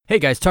Hey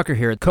guys, Tucker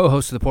here,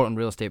 co-host of the Portland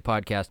Real Estate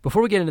Podcast.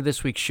 Before we get into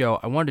this week's show,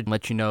 I wanted to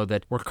let you know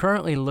that we're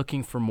currently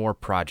looking for more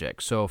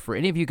projects. So for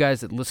any of you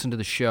guys that listen to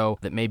the show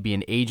that may be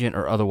an agent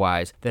or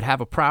otherwise that have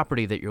a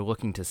property that you're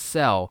looking to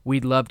sell,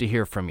 we'd love to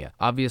hear from you.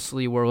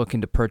 Obviously, we're looking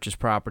to purchase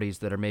properties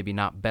that are maybe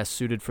not best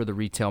suited for the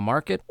retail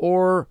market,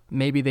 or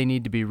maybe they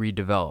need to be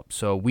redeveloped.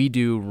 So we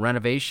do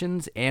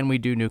renovations and we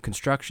do new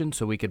construction,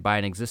 so we could buy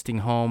an existing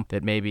home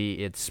that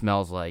maybe it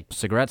smells like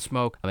cigarette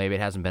smoke, maybe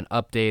it hasn't been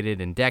updated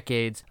in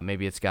decades,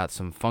 maybe it's got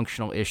some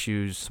functional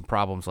issues, some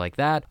problems like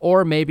that,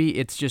 or maybe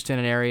it's just in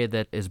an area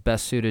that is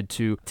best suited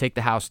to take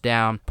the house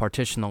down,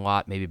 partition the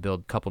lot, maybe build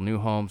a couple new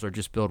homes, or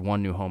just build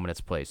one new home in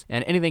its place,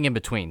 and anything in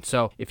between.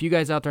 So if you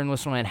guys out there in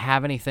listener land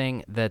have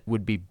anything that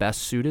would be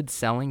best suited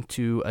selling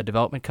to a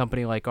development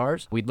company like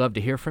ours, we'd love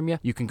to hear from you.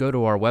 You can go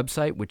to our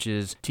website, which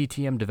is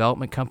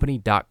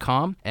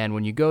ttmdevelopmentcompany.com, and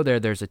when you go there,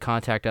 there's a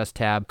Contact Us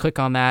tab. Click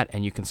on that,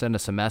 and you can send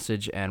us a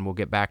message, and we'll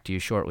get back to you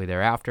shortly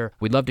thereafter.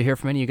 We'd love to hear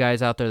from any of you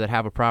guys out there that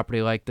have a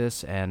property like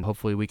this, and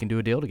hopefully we can do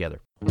a deal together.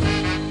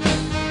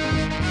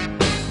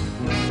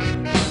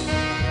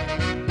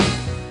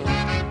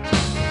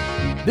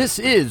 This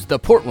is the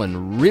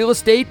Portland Real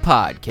Estate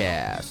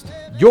Podcast,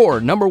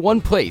 your number one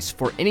place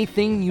for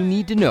anything you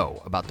need to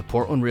know about the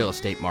Portland real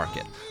estate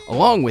market,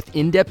 along with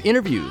in-depth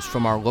interviews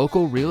from our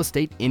local real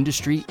estate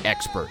industry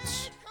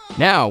experts.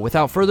 Now,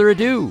 without further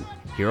ado,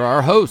 here are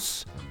our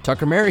hosts,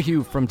 Tucker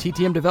Merrihew from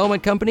TTM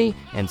Development Company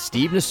and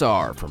Steve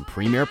Nassar from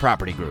Premier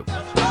Property Group.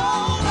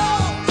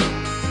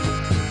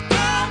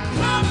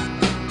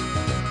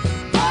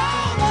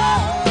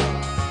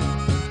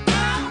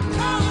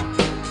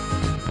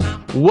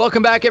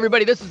 Welcome back,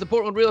 everybody. This is the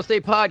Portland Real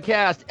Estate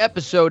Podcast,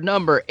 episode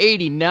number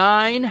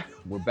 89.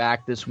 We're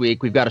back this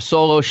week. We've got a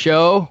solo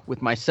show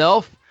with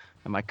myself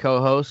and my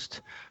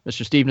co-host,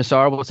 Mr. Steve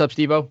Nassar. What's up,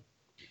 Steve-O?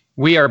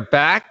 We are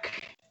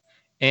back,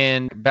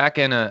 and back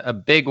in a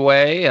big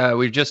way.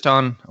 We were just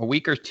on a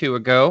week or two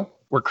ago.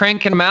 We're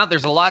cranking them out.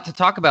 There's a lot to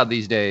talk about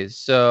these days,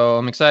 so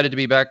I'm excited to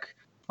be back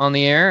on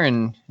the air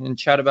and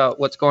chat about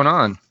what's going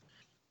on.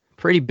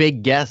 Pretty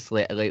big guests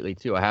lately,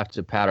 too. I have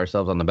to pat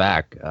ourselves on the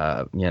back.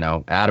 Adam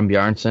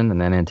Bjarnson and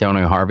then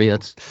Antonio Harvey.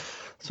 That's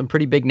some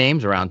pretty big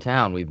names around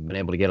town we've been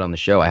able to get on the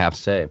show, I have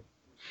to say.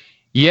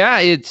 Yeah,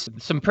 it's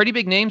some pretty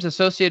big names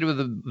associated with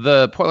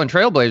the Portland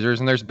Trailblazers,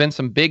 and there's been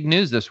some big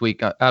news this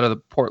week out of the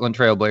Portland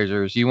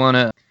Trailblazers. You want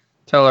to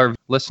tell our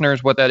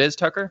listeners what that is,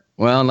 Tucker?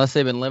 Well, unless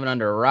they've been living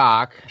under a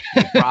rock,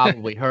 you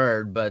probably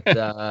heard, but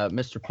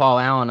Mr. Paul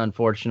Allen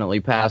unfortunately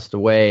passed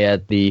away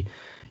at the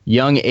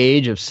young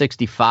age of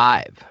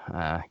 65.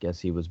 I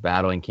guess he was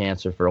battling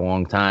cancer for a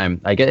long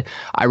time.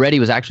 I read he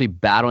was actually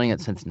battling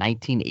it since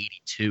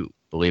 1982,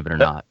 believe it or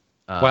not.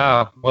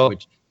 Wow. Well,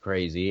 which is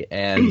crazy.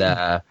 And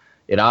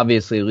it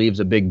obviously leaves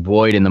a big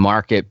void in the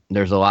market.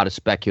 There's a lot of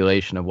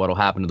speculation of what will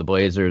happen to the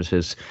Blazers.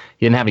 He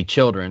didn't have any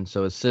children,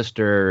 so his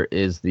sister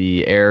is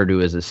the heir to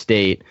his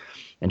estate,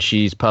 and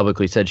she's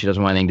publicly said she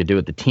doesn't want anything to do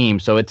with the team.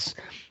 So it's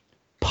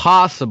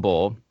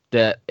possible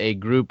that a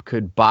group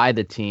could buy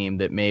the team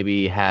that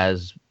maybe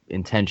has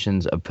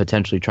intentions of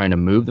potentially trying to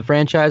move the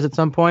franchise at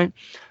some point,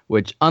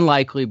 which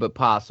unlikely but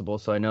possible.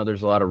 So I know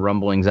there's a lot of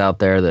rumblings out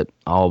there that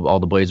all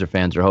the Blazer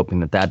fans are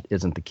hoping that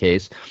isn't the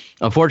case.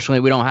 Unfortunately,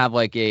 we don't have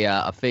like a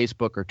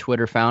Facebook or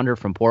Twitter founder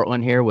from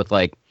Portland here with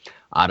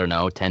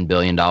 $10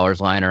 billion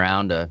lying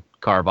around to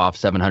carve off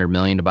 $700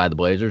 million to buy the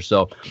Blazers.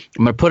 So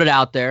I'm going to put it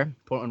out there,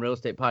 Portland Real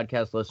Estate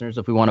Podcast listeners,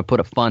 if we want to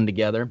put a fund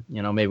together,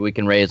 maybe we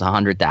can raise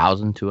 $100,000,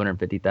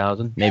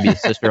 $250,000. Maybe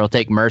his sister will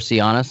take mercy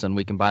on us and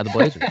we can buy the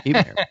Blazers. Keep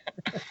it here.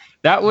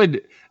 That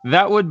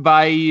would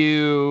buy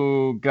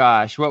you,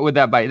 gosh, what would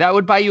that buy you? That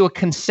would buy you a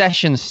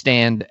concession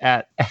stand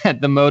at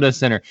the Moda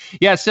Center.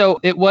 Yeah, so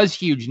it was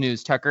huge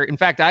news, Tucker. In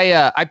fact,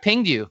 I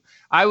pinged you.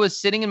 I was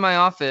sitting in my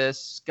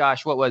office,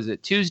 gosh, what was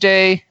it,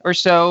 Tuesday or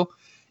so,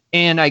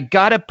 and I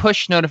got a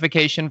push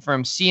notification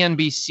from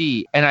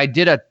CNBC, and I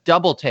did a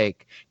double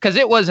take because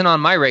it wasn't on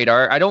my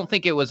radar. I don't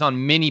think it was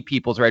on many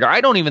people's radar. I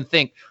don't even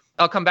think,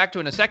 I'll come back to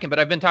it in a second, but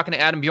I've been talking to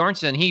Adam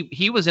Bjarnson.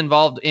 He was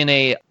involved in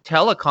a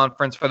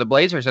teleconference for the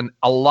Blazers, and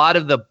a lot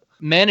of the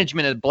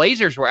management of the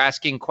Blazers were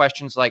asking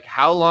questions like,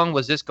 how long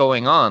was this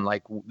going on?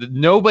 Like,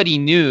 nobody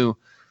knew.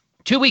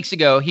 2 weeks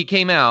ago, he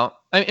came out,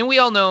 and we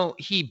all know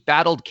he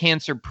battled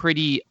cancer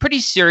pretty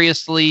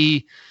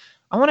seriously,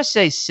 I want to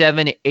say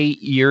 7-8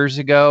 years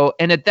ago.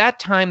 And at that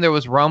time, there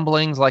was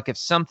rumblings like if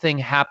something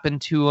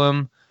happened to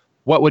him,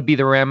 what would be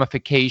the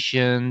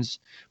ramifications?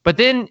 But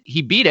then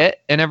he beat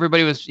it, and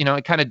everybody was,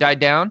 it kind of died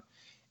down.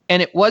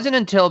 And it wasn't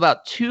until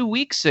about 2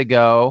 weeks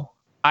ago,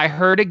 I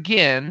heard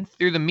again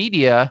through the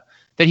media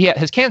that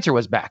his cancer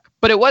was back.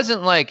 But it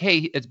wasn't like,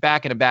 hey, it's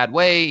back in a bad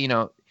way.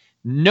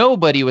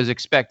 Nobody was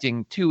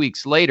expecting 2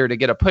 weeks later to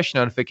get a push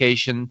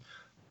notification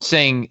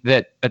saying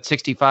that at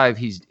 65,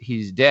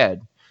 he's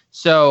dead.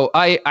 So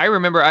I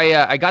remember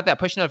I got that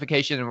push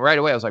notification, and right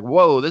away I was like,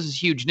 whoa, this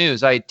is huge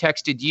news. I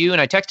texted you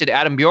and I texted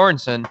Adam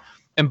Bjarnson,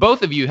 and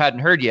both of you hadn't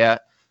heard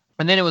yet.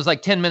 And then it was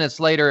like 10 minutes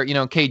later,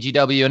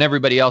 KGW and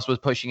everybody else was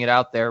pushing it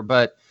out there.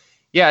 But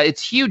yeah,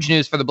 it's huge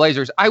news for the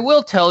Blazers. I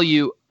will tell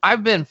you,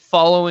 I've been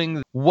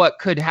following what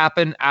could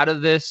happen out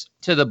of this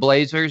to the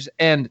Blazers,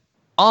 and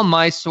all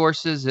my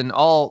sources and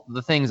all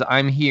the things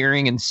I'm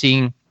hearing and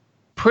seeing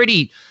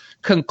pretty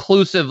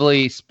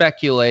conclusively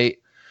speculate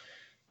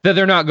that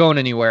they're not going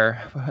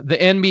anywhere. The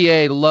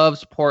NBA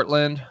loves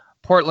Portland.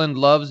 Portland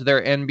loves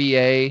their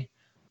NBA.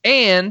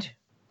 And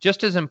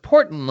just as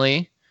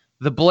importantly,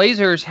 the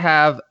Blazers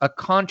have a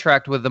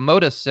contract with the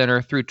Moda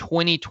Center through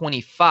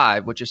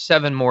 2025, which is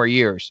 7 more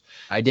years.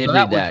 I did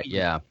read that,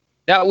 yeah.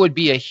 That would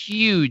be a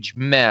huge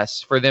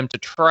mess for them to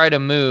try to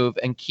move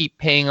and keep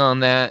paying on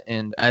that.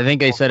 And I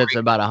think they said it's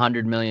about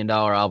 $100 million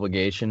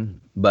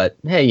obligation. But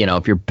hey, you know,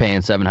 if you're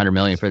paying $700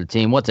 million for the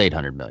team, what's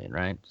 $800 million,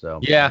 right? So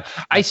yeah,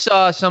 I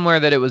saw somewhere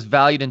that it was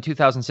valued in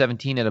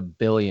 2017 at $1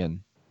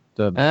 billion.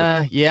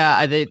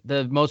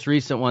 The most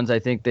recent ones, I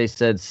think they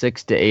said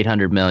 $600 to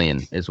 $800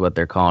 million is what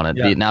they're calling it.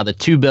 Yeah. Now the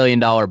 $2 billion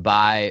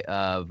buy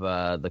of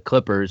the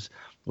Clippers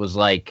was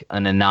like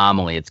an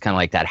anomaly. It's kind of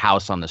like that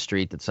house on the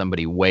street that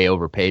somebody way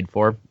overpaid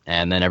for,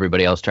 and then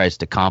everybody else tries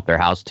to comp their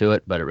house to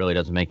it, but it really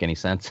doesn't make any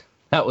sense.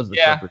 That was the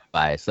Clippers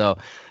buy. So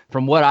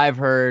from what I've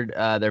heard,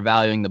 they're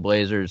valuing the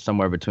Blazers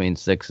somewhere between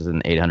 $600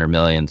 and $800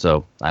 million.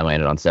 So I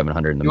landed on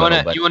 $700 in the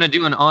middle. You want to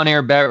do an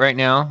on-air bet right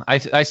now?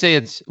 I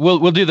say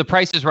we'll do the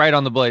prices right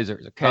on the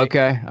Blazers.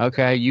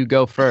 Okay. You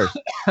go first.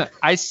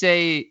 I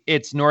say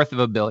it's north of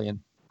 $1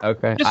 billion.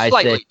 Okay. Just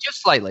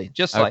slightly.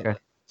 Okay.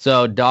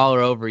 So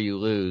dollar over, you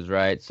lose,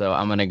 right? So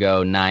I'm gonna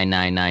go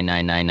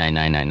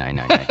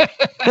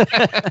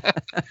 99999999999.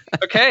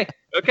 Okay.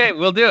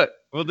 We'll do it.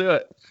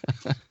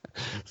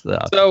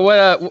 So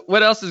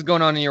what else is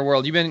going on in your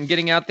world? You've been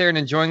getting out there and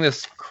enjoying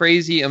this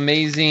crazy,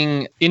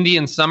 amazing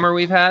Indian summer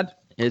we've had?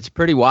 It's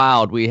pretty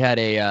wild. We had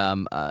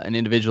an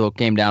individual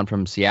came down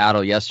from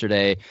Seattle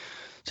yesterday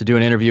to do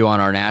an interview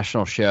on our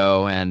national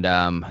show, and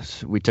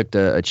we took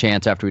a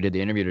chance after we did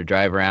the interview to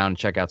drive around and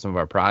check out some of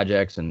our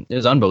projects, and it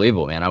was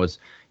unbelievable, man. I was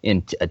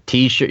in a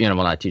t-shirt,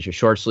 not a t-shirt,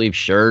 short sleeve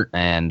shirt,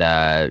 and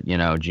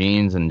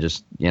jeans, and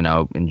just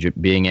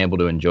being able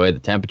to enjoy the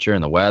temperature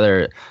and the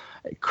weather.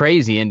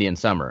 Crazy Indian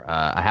summer.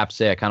 I have to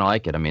say I kind of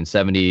like it. I mean,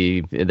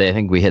 70. I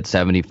think we hit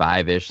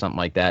 75-ish, something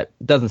like that.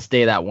 It doesn't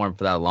stay that warm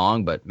for that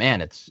long, but man,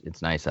 it's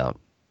nice out.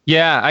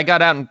 Yeah, I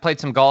got out and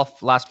played some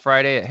golf last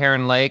Friday at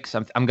Heron Lakes.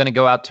 I'm going to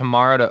go out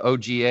tomorrow to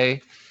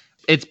OGA.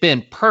 It's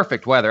been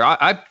perfect weather.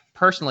 I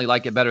personally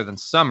like it better than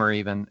summer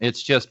even.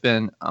 It's just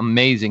been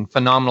amazing,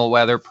 phenomenal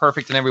weather,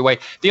 perfect in every way.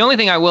 The only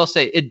thing I will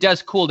say, it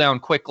does cool down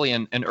quickly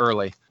and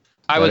early.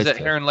 I was at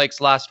Heron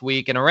Lakes last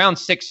week, and around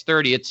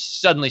 6:30, it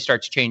suddenly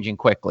starts changing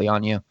quickly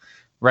on you,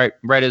 right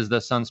as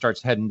the sun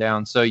starts heading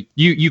down. So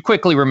you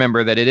quickly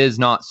remember that it is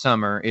not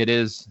summer. It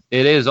is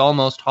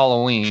almost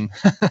Halloween.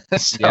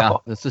 Yeah,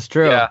 this is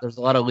true. Yeah. There's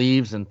a lot of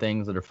leaves and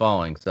things that are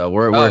falling. So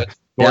we're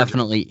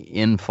definitely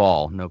in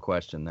fall, no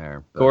question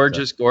there. But,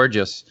 gorgeous.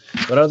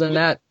 But other than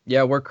that,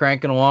 yeah, we're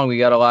cranking along. We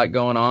got a lot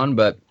going on,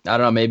 but I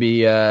don't know,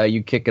 maybe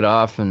you kick it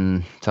off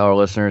and tell our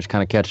listeners,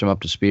 kind of catch them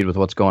up to speed with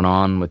what's going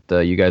on with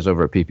you guys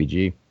over at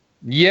PPG.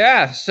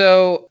 Yeah,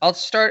 so I'll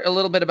start a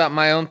little bit about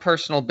my own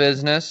personal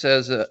business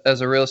as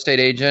a real estate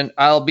agent.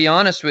 I'll be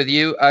honest with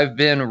you, I've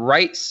been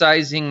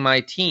right-sizing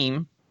my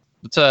team.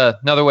 It's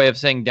another way of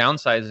saying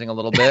downsizing a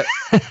little bit.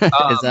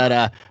 Is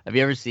that have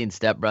you ever seen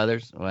Step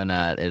Brothers? When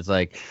it's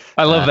like,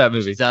 I love that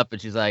movie. She's up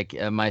and she's like,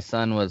 my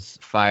son was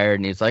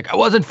fired, and he's like, I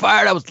wasn't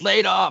fired, I was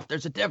laid off.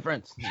 There's a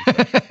difference.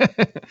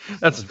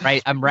 That's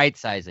right. I'm right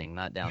sizing,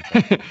 not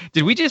downsizing.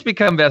 Did we just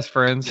become best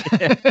friends?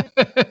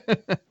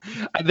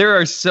 There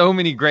are so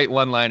many great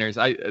one-liners.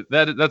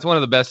 That's one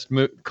of the best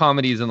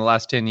comedies in the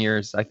last 10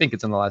 years. I think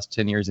it's in the last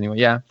 10 years anyway.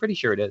 Yeah, pretty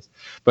sure it is.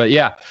 But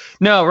yeah,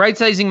 no, right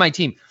sizing my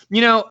team.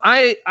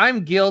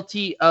 I'm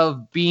guilty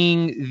of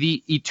being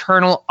the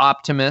eternal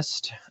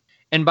optimist.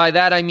 And by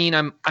that, I mean,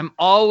 I'm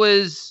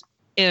always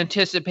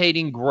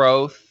anticipating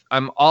growth.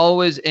 I'm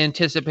always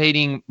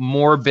anticipating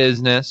more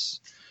business.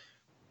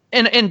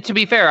 And to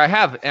be fair, I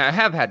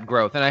have had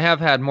growth, and I have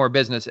had more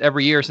business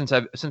every year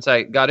since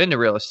I got into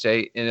real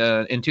estate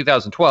in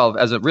 2012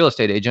 as a real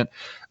estate agent.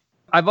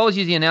 I've always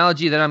used the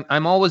analogy that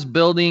I'm always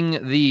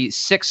building the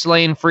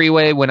 6-lane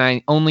freeway when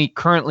I only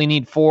currently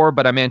need 4,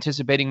 but I'm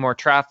anticipating more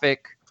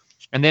traffic.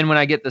 And then when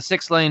I get the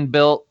 6-lane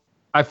built,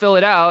 I fill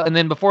it out. And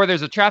then before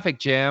there's a traffic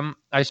jam,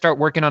 I start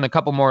working on a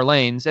couple more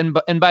lanes. And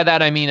by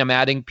that, I mean I'm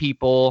adding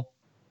people,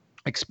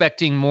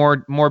 expecting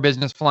more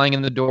business flying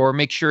in the door,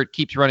 make sure it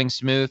keeps running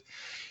smooth.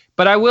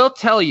 But I will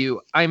tell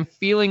you, I'm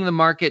feeling the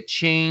market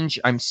change.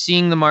 I'm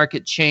seeing the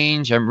market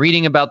change. I'm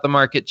reading about the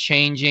market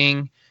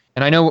changing.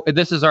 And I know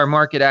this is our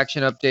market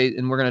action update,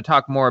 and we're going to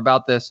talk more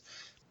about this.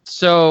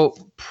 So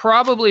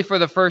probably for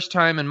the first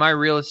time in my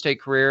real estate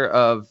career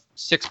of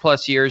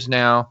 6+ years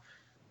now,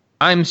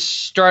 I'm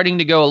starting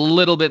to go a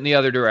little bit in the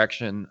other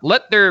direction.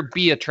 Let there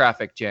be a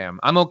traffic jam.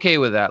 I'm okay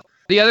with that.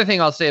 The other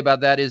thing I'll say about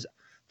that is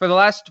for the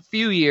last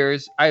few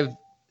years, I've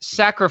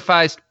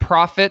sacrificed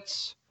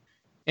profits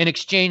in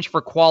exchange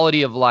for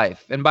quality of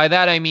life. And by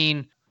that, I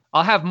mean,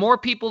 I'll have more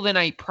people than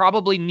I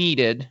probably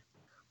needed,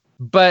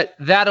 but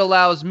that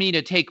allows me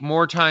to take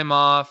more time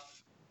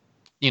off,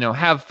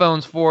 have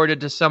phones forwarded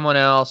to someone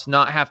else,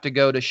 not have to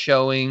go to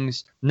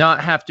showings,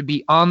 not have to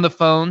be on the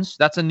phones.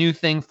 That's a new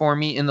thing for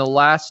me in the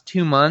last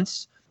 2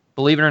 months.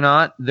 Believe it or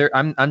not,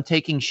 I'm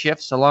taking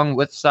shifts along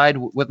with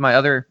my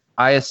other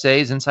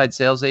ISAs, inside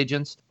sales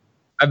agents.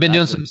 I've been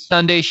doing some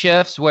Sunday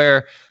shifts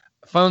where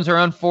phones are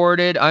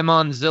unforwarded. I'm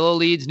on Zillow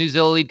leads. New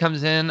Zillow lead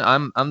comes in.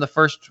 I'm the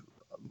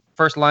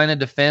first line of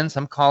defense.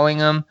 I'm calling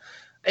them.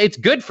 It's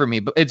good for me,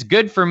 but it's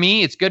good for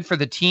me. It's good for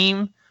the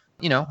team.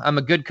 I'm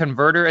a good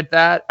converter at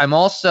that.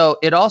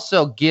 It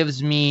also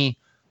gives me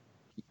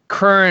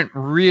current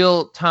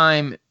real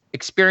time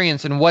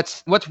experience in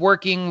what's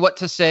working, what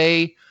to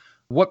say,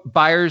 what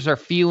buyers are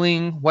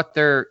feeling, what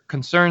their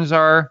concerns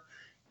are.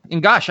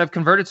 And gosh, I've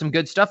converted some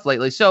good stuff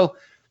lately. So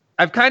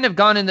I've kind of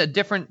gone in a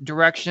different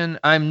direction.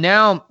 I'm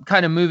now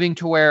kind of moving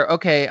to where,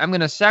 okay, I'm going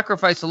to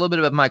sacrifice a little bit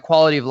of my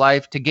quality of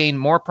life to gain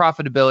more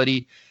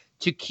profitability,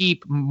 to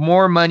keep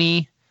more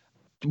money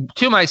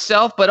to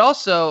myself, but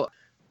also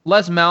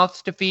less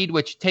mouths to feed,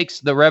 which takes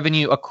the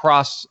revenue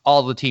across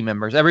all the team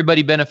members.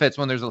 Everybody benefits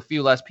when there's a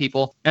few less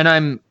people. And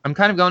I'm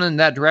kind of going in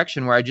that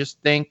direction where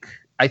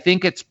I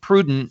think it's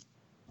prudent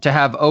to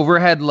have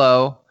overhead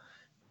low,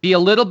 be a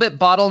little bit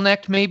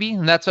bottlenecked maybe,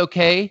 and that's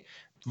okay,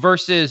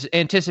 versus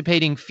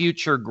anticipating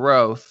future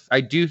growth. I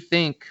do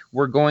think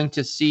we're going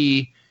to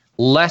see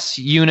less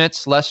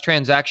units, less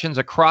transactions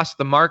across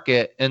the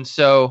market. And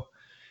so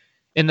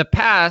in the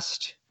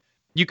past,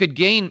 you could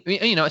gain,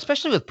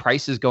 especially with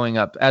prices going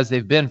up as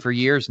they've been for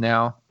years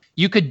now,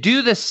 you could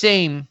do the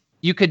same.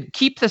 You could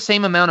keep the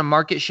same amount of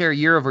market share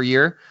year over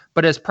year,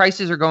 but as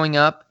prices are going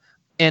up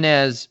and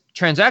as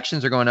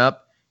transactions are going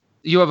up,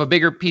 you have a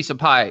bigger piece of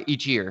pie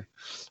each year.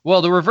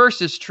 Well, the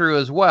reverse is true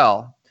as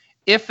well.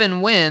 If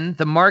and when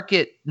the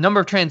market number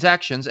of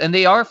transactions, and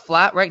they are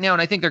flat right now,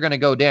 and I think they're going to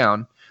go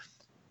down,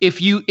 if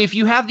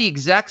you have the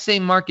exact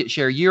same market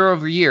share year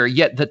over year,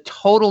 yet the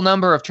total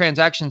number of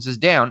transactions is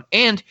down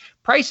and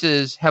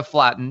prices have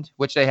flattened,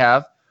 which they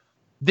have,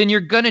 then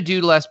you're going to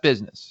do less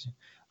business.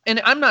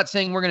 And I'm not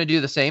saying we're going to do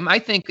the same. I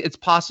think it's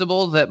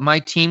possible that my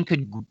team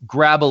could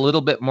grab a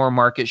little bit more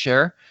market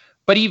share.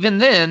 But even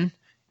then,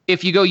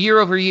 if you go year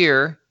over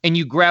year and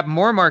you grab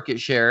more market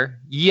share,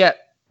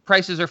 yet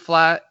prices are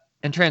flat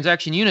and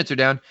transaction units are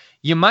down,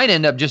 you might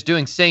end up just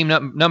doing same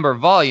number of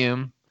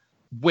volume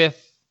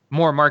with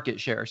more market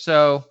share.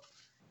 So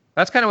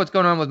that's kind of what's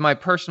going on with my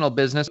personal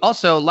business.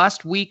 Also,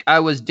 last week I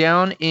was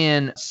down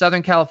in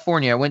Southern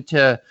California. I went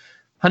to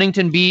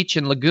Huntington Beach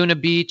and Laguna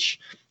Beach,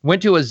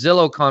 went to a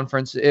Zillow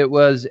conference. It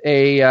was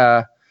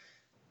they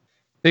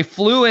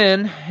flew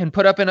in and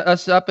put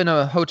us up in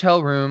a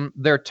hotel room,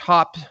 their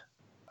top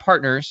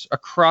partners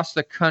across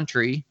the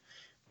country.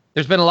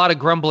 There's been a lot of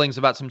grumblings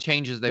about some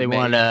changes they made. They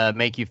want to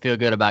make you feel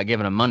good about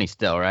giving them money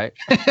still, right?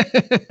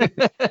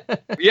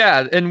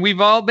 Yeah, and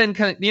we've all been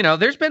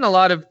there's been a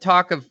lot of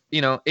talk of,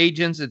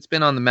 agents. It's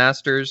been on the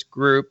Masters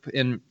group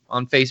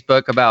on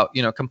Facebook about,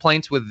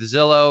 complaints with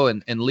Zillow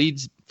and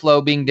leads flow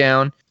being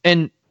down.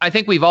 And I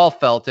think we've all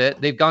felt it.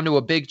 They've gone to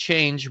a big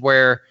change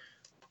where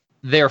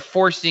they're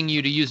forcing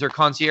you to use their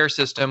concierge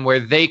system where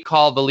they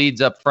call the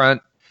leads up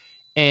front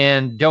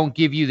and don't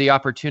give you the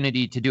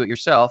opportunity to do it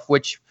yourself,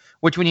 which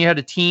when you had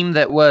a team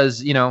that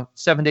was,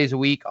 7 days a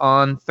week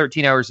on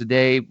 13 hours a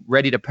day,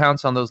 ready to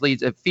pounce on those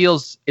leads,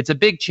 it's a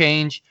big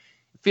change.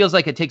 It feels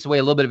like it takes away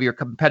a little bit of your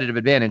competitive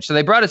advantage. So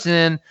they brought us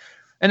in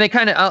and they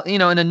kind of,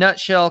 in a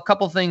nutshell, a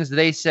couple things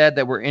they said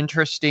that were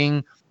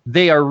interesting.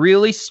 They are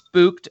really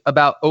spooked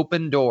about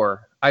Open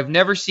Door. I've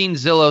never seen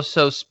Zillow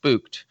so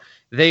spooked.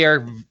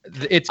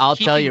 I'll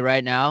tell you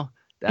right now,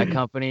 that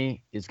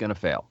company is going to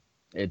fail.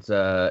 You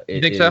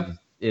think so?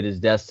 It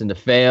is destined to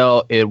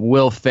fail. It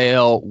will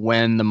fail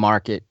when the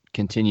market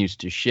continues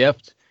to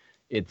shift.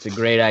 It's a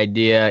great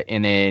idea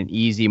in an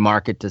easy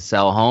market to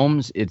sell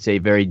homes. It's a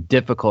very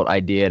difficult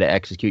idea to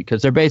execute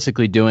because they're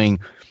basically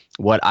doing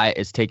what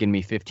it's taken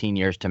me 15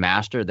 years to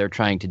master. They're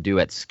trying to do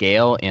at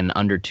scale in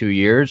under 2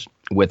 years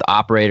with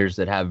operators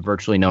that have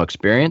virtually no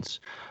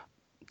experience.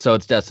 So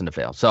it's destined to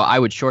fail. So I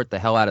would short the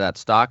hell out of that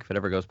stock if it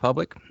ever goes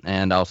public.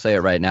 And I'll say it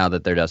right now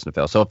that they're destined to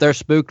fail. So if they're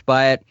spooked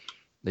by it,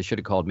 they should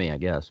have called me, I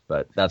guess,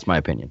 but that's my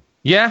opinion.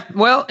 Yeah,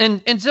 well,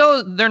 and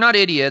Zillow, they're not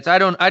idiots. I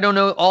don't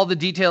know all the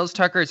details,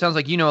 Tucker. It sounds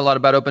like you know a lot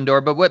about Open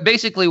Door, but what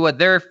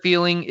they're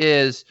feeling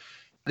is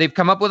they've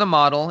come up with a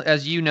model,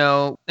 as you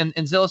know, and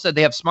Zillow said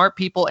they have smart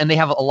people and they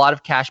have a lot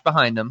of cash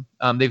behind them.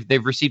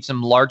 They've received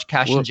some large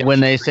cash injections.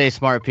 When they say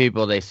smart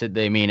people, they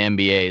mean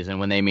MBAs,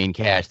 and when they mean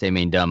cash, they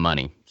mean dumb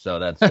money. So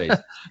that's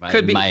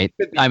basically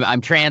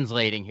I'm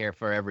translating here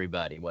for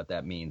everybody what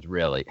that means,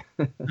 really.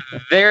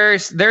 They're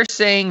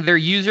saying their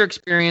user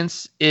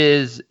experience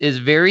is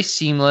very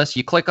seamless.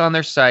 You click on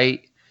their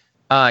site,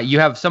 you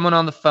have someone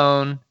on the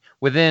phone.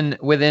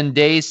 Within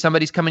days,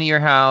 somebody's coming to your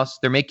house.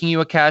 They're making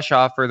you a cash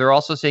offer. They're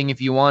also saying if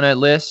you want to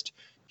list,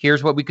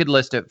 here's what we could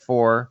list it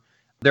for.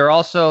 They're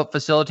also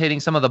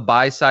facilitating some of the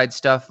buy side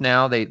stuff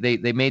now. They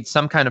made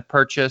some kind of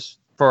purchase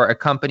for a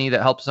company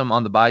that helps them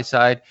on the buy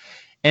side.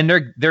 And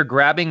they're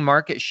grabbing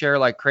market share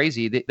like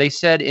crazy. They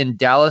said in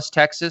Dallas,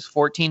 Texas,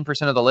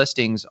 14% of the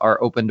listings are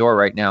Open Door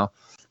right now.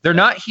 They're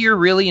not here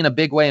really in a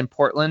big way in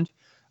Portland.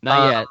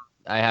 Not yet.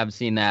 I have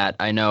seen that.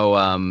 I know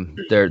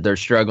they're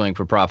struggling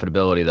for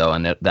profitability though,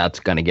 and that's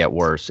going to get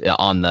worse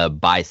on the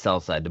buy-sell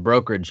side. The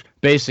brokerage,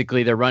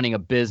 basically, they're running a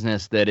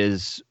business that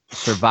is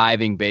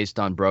surviving based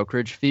on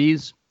brokerage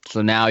fees.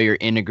 So now you're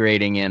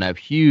integrating in a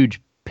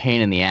huge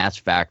pain in the ass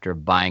factor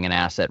of buying an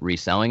asset,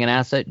 reselling an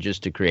asset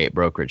just to create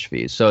brokerage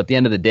fees. So at the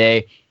end of the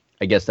day,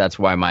 I guess that's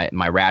why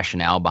my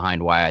rationale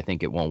behind why I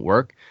think it won't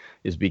work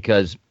is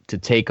because to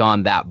take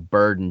on that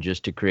burden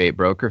just to create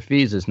broker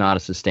fees is not a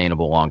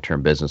sustainable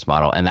long-term business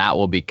model. And that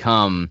will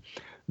become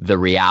the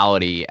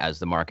reality as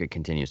the market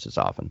continues to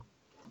soften.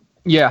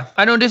 Yeah,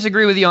 I don't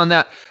disagree with you on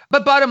that.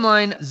 But bottom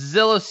line,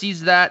 Zillow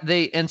sees that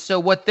so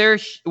what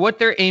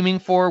they're aiming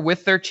for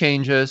with their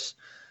changes,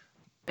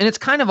 and it's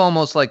kind of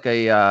almost like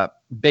a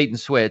bait and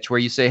switch where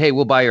you say, hey,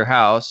 we'll buy your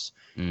house.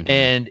 Mm-hmm.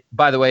 And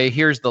by the way,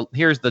 here's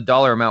the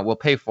dollar amount we'll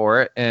pay for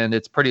it, and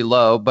it's pretty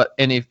low. But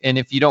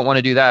if you don't want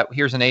to do that,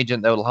 here's an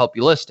agent that will help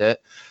you list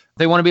it.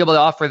 They want to be able to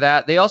offer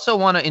that. They also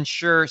want to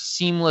ensure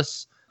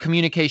seamless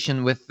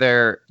communication with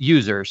their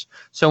users.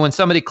 So when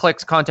somebody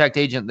clicks contact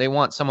agent, they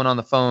want someone on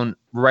the phone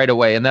right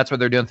away, and that's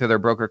what they're doing through their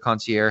broker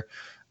concierge.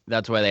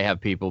 That's why they have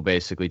people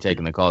basically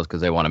taking the calls,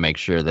 because they want to make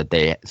sure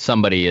that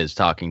somebody is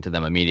talking to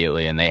them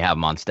immediately, and they have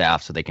them on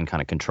staff so they can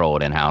kind of control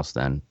it in-house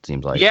then, it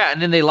seems like. Yeah,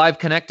 and then they live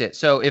connect it.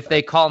 So if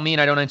they call me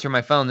and I don't answer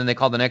my phone, then they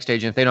call the next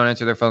agent. If they don't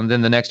answer their phone,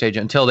 then the next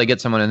agent until they get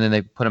someone, and then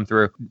they put them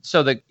through.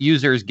 So the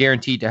user is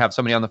guaranteed to have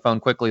somebody on the phone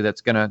quickly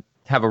that's going to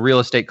have a real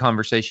estate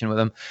conversation with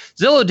them.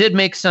 Zillow did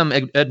make some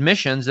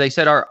admissions. They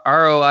said our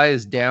ROI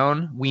is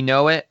down. We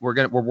know it.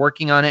 We're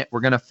working on it.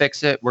 We're going to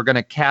fix it. We're going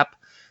to cap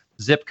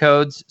zip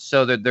codes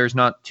so that there's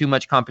not too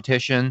much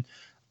competition.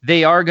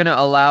 They are going to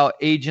allow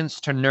agents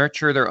to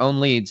nurture their own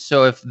leads.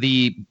 So if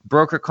the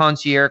broker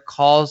concierge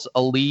calls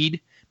a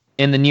lead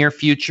in the near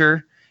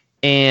future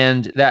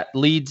and that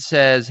lead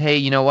says, hey,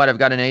 you know what, I've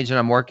got an agent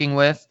I'm working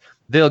with,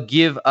 they'll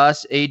give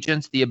us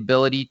agents the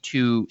ability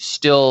to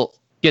still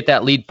get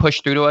that lead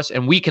pushed through to us,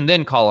 and we can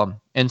then call them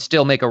and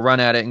still make a run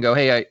at it and go,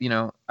 hey,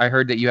 I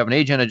heard that you have an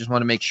agent. I just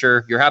want to make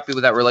sure you're happy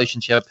with that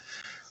relationship.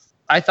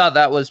 I thought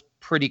that was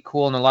pretty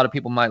cool, and a lot of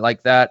people might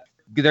like that.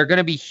 They're going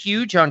to be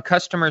huge on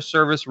customer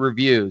service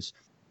reviews.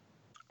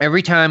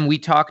 Every time we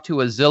talk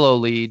to a Zillow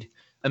lead,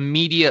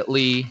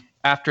 immediately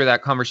after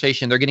that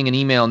conversation, they're getting an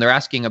email and they're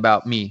asking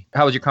about me.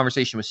 How was your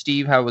conversation with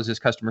Steve? How was his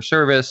customer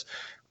service?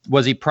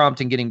 Was he prompt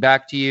in getting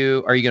back to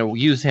you? Are you going to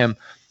use him?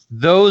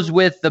 Those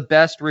with the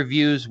best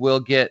reviews will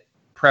get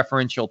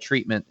preferential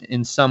treatment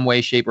in some way,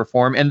 shape, or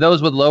form. And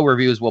those with low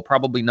reviews will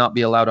probably not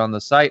be allowed on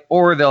the site,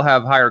 or they'll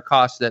have higher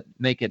costs that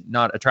make it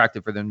not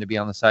attractive for them to be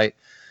on the site.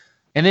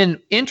 And then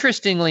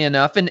interestingly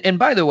enough, and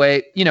by the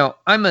way,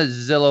 I'm a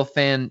Zillow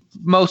fan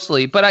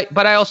mostly, but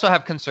I also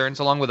have concerns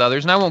along with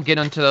others, and I won't get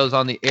into those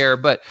on the air.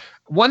 But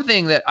one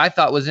thing that I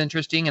thought was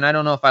interesting, and I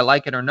don't know if I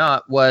like it or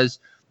not, was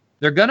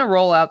they're going to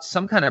roll out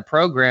some kind of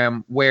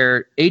program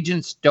where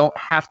agents don't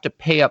have to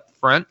pay up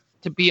front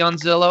to be on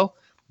Zillow.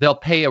 They'll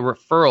pay a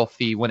referral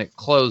fee when it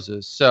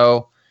closes.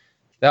 So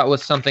that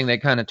was something they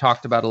kind of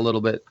talked about a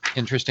little bit,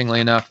 interestingly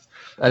enough.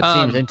 That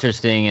seems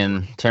interesting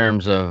in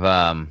terms of,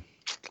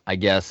 I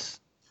guess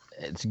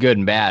it's good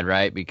and bad,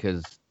 right?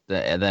 Because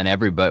then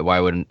everybody,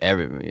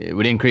 it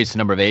would increase the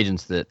number of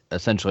agents that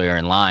essentially are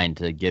in line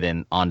to get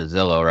in onto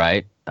Zillow,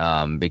 right?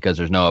 Because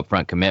there's no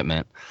upfront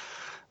commitment,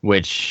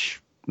 which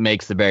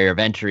makes the barrier of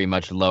entry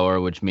much lower,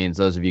 which means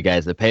those of you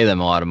guys that pay them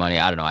a lot of money,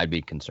 I don't know, I'd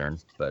be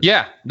concerned. But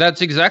yeah, that's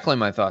exactly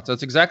my thoughts.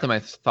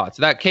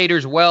 That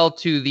caters well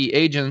to the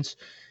agents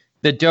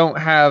that don't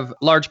have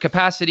large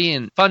capacity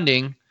and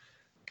funding,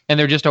 and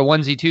they're just a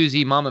onesie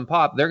twosie mom and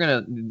pop. They're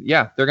gonna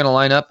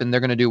line up and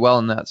they're gonna do well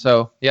in that.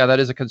 So yeah, that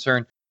is a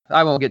concern.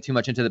 I won't get too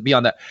much into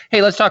beyond that.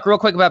 Hey, let's talk real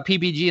quick about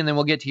PPG, and then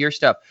we'll get to your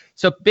stuff.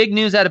 So big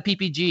news out of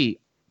PPG.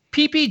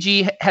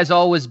 PPG has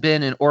always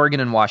been in Oregon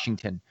and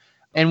Washington.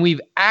 And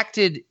we've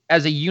acted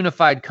as a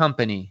unified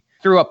company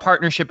through a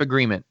partnership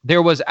agreement.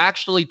 There was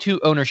actually two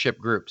ownership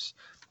groups.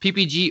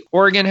 PPG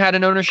Oregon had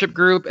an ownership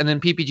group, and then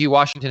PPG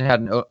Washington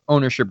had an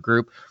ownership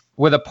group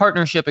with a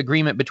partnership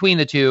agreement between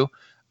the two.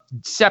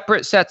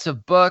 Separate sets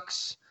of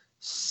books,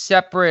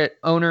 separate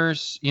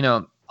owners,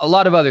 a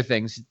lot of other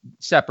things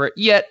separate,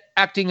 yet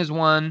acting as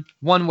one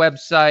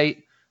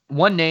website,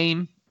 one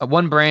name,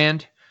 one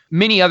brand.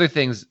 Many other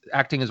things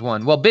acting as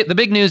one. Well, the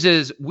big news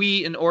is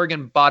we in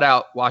Oregon bought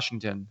out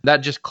Washington.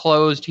 That just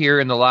closed here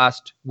in the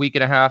last week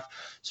and a half.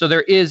 So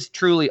there is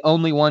truly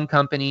only one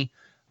company.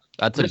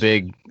 It's a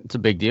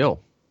big deal.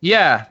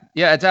 Yeah,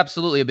 it's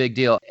absolutely a big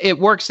deal. It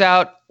works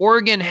out.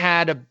 Oregon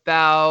had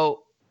about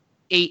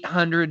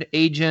 800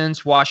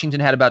 agents. Washington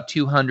had about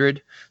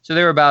 200. So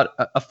they were about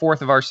a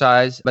fourth of our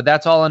size. But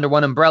that's all under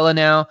one umbrella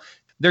now.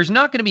 There's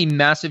not going to be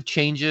massive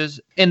changes.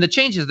 And the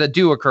changes that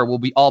do occur will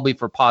all be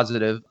for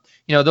positive.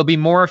 There'll be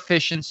more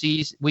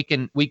efficiencies. We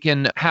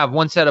can have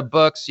one set of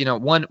books,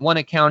 one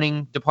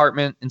accounting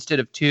department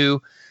instead of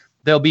two.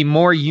 There'll be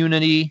more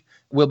unity.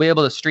 We'll be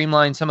able to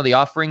streamline some of the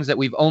offerings that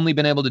we've only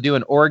been able to do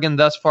in Oregon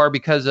thus far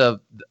because of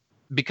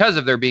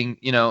there being,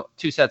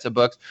 two sets of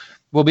books.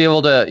 We'll be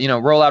able to,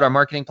 roll out our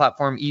marketing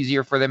platform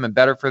easier for them and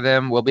better for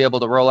them. We'll be able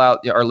to roll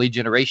out our lead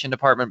generation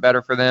department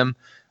better for them.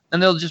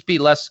 And there'll just be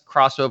less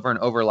crossover and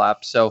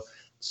overlap. So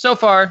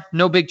far,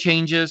 no big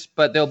changes,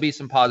 but there'll be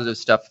some positive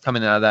stuff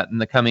coming out of that in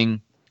the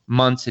coming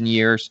months and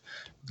years.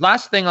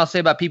 Last thing I'll say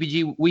about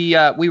PPG,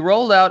 we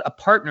rolled out a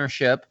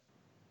partnership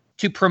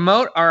to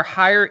promote our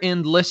higher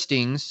end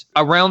listings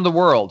around the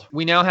world.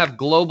 We now have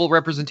global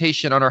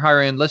representation on our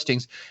higher end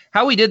listings.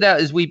 How we did that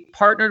is we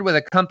partnered with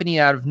a company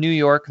out of New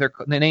York.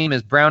 Their name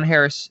is Brown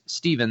Harris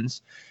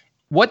Stevens.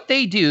 What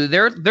they do,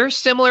 they're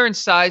similar in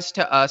size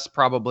to us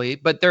probably,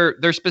 but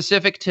they're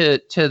specific to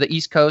the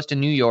East Coast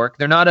and New York.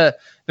 They're not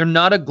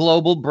a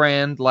global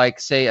brand like,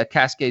 say, a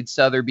Cascade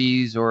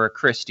Sotheby's or a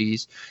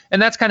Christie's.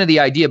 And that's kind of the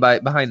idea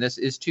behind this,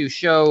 is to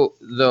show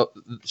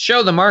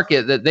the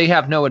market that they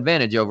have no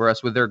advantage over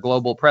us with their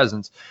global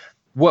presence.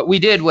 What we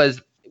did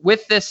was,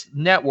 with this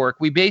network,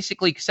 we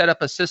basically set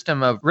up a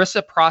system of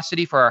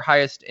reciprocity for our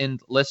highest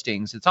end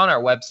listings. It's on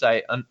our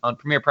website on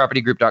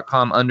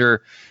premierpropertygroup.com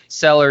under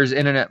sellers,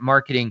 internet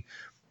marketing.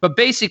 But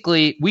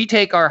basically, we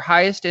take our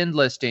highest end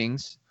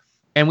listings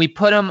and we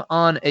put them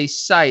on a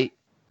site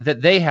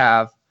that they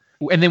have.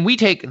 And then we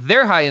take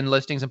their high end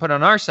listings and put it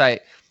on our site.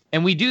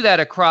 And we do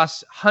that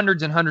across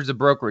hundreds and hundreds of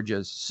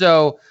brokerages.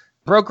 So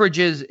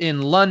brokerages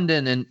in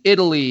London and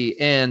Italy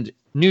and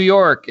New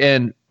York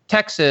and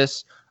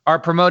Texas are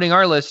promoting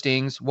our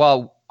listings,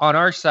 while on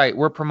our site,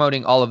 we're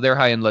promoting all of their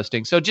high-end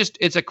listings. So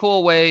it's a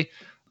cool way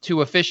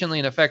to efficiently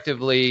and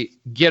effectively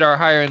get our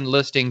higher-end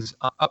listings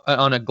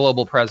on a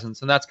global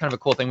presence. And that's kind of a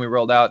cool thing we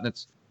rolled out, and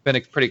it's been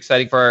pretty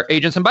exciting for our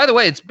agents. And by the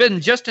way, it's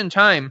been just in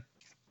time.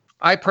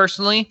 I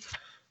personally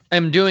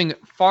am doing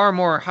far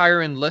more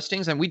higher-end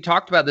listings, and we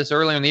talked about this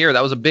earlier in the year.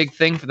 That was a big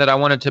thing that I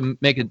wanted to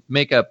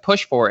make a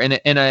push for,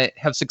 and I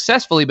have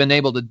successfully been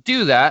able to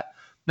do that.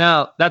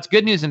 Now, that's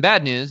good news and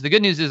bad news. The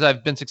good news is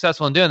I've been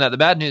successful in doing that. The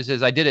bad news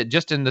is I did it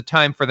just in the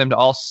time for them to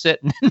all sit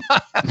and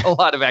not have a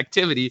lot of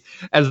activity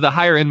as the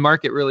higher end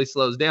market really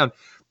slows down.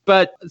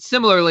 But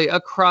similarly,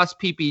 across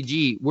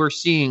PPG, we're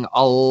seeing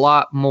a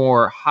lot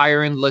more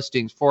higher end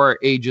listings for our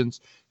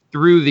agents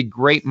through the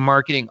great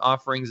marketing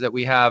offerings that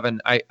we have.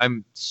 And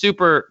I'm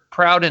super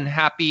proud and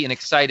happy and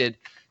excited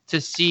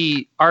to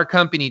see our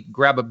company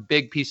grab a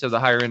big piece of the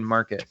higher end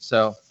market.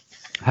 So,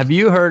 have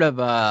you heard of,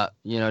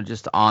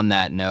 just on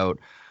that note,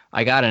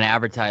 I got an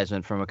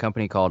advertisement from a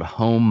company called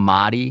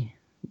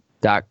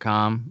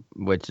HomeModi.com,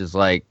 which is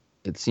like,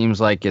 it seems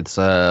like it's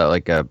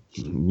like a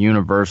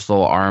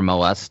universal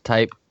RMLS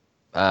type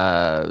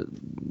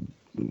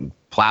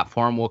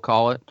platform, we'll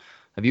call it.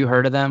 Have you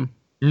heard of them?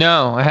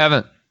 No, I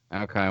haven't.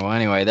 Okay. Well,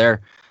 anyway,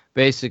 they're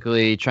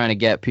basically trying to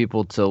get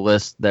people to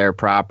list their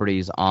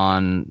properties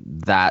on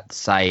that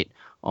site,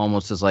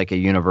 almost as like a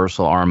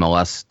universal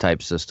RMLS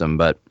type system.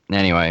 But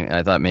anyway,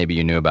 I thought maybe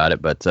you knew about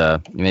it, but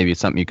maybe it's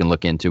something you can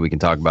look into. We can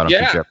talk about on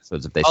future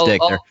episodes if they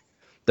stick.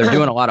 They're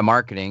doing a lot of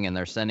marketing, and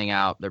they're sending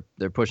out,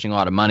 they're pushing a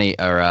lot of money,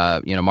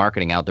 or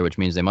marketing out there, which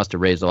means they must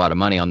have raised a lot of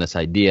money on this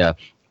idea.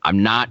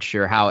 I'm not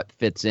sure how it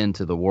fits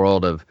into the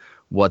world of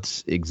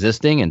what's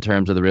existing in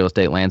terms of the real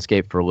estate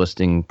landscape for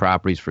listing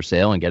properties for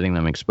sale and getting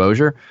them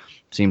exposure.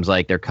 Seems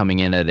like they're coming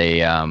in at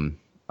a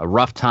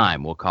rough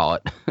time, we'll call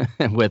it,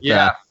 with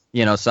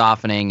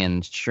softening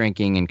and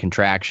shrinking and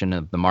contraction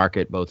of the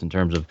market, both in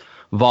terms of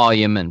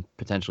volume and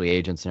potentially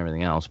agents and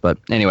everything else. But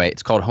anyway,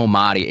 it's called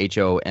HomeMati,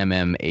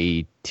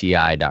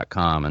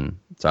 HOMMATI.com. And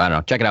so I don't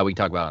know. Check it out. We can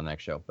talk about it on the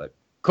next show. But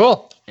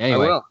cool.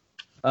 Anyway, I will.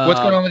 What's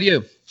going on with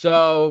you?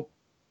 So,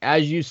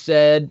 as you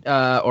said,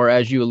 or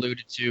as you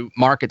alluded to,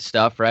 market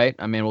stuff, right?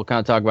 I mean, we'll kind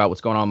of talk about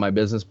what's going on in my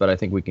business, but I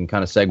think we can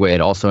kind of segue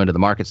it also into the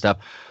market stuff.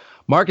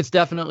 Market's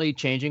definitely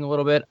changing a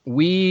little bit.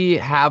 We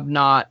have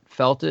not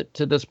felt it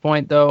to this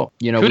point, though.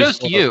 Kudos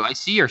to you. I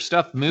see your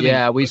stuff moving.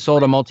 Yeah, we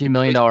sold a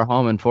multi-million-dollar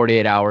home in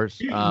 48 hours.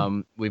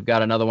 We've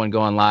got another one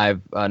going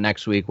live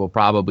next week. We'll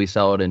probably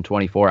sell it in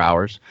 24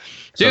 hours.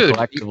 So Dude,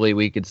 collectively,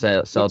 we could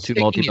sell two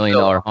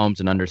multi-million-dollar homes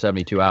in under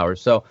 72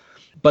 hours. So,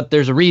 but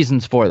there's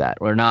reasons for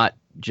that. We're not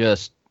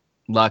just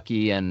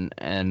lucky, and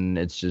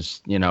it's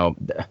just,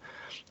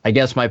 I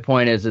guess my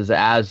point is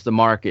as the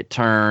market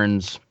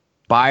turns,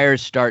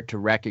 buyers start to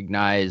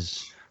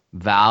recognize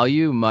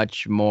value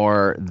much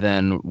more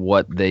than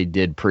what they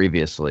did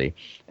previously.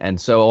 And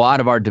so a lot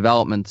of our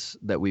developments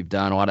that we've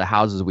done, a lot of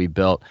houses we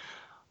built,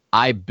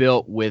 I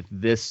built with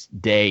this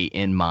day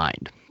in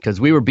mind,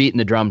 because we were beating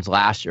the drums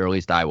last year, or at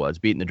least I was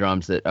beating the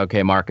drums that,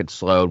 okay, market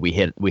slowed. We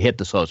hit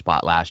the slow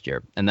spot last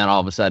year. And then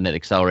all of a sudden it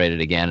accelerated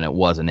again, and it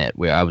wasn't it.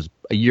 I was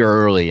a year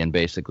early in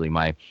basically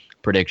my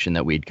prediction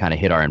that we'd kind of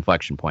hit our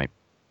inflection point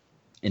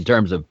in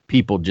terms of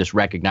people just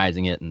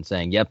recognizing it and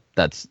saying, yep,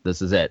 this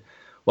is it.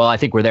 Well, I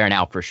think we're there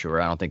now for sure.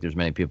 I don't think there's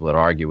many people that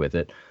argue with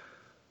it.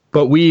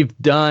 But we've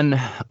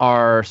done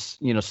our,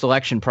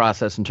 selection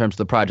process in terms of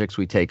the projects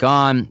we take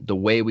on, the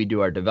way we do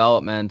our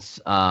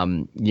developments.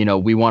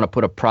 We want to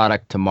put a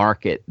product to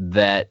market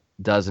that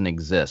doesn't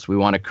exist. We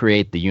want to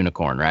create the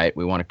unicorn, right?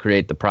 We want to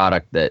create the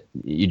product that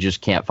you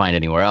just can't find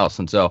anywhere else.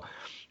 And so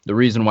the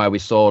reason why we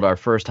sold our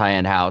first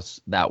high-end house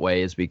that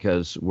way is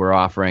because we're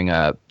offering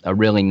a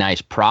really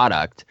nice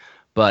product,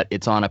 but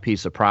it's on a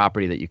piece of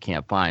property that you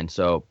can't find.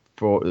 So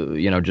for,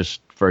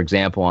 just for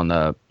example, on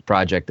the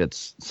project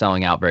that's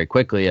selling out very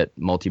quickly at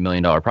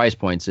multi-million-dollar price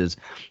points, is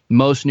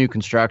most new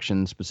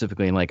construction,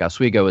 specifically in Lake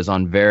Oswego, is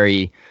on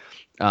very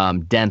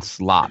dense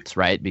lots,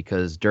 right?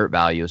 Because dirt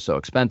value is so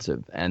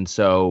expensive. And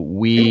so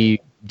we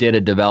did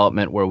a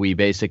development where we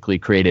basically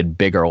created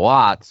bigger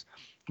lots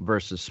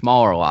versus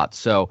smaller lots.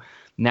 So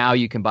now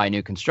you can buy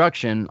new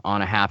construction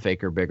on a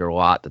half-acre bigger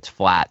lot that's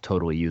flat,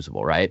 totally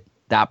usable, right?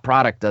 That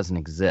product doesn't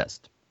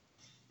exist.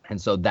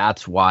 And so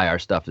that's why our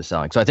stuff is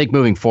selling. So I think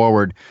moving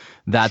forward,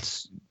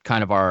 that's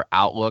kind of our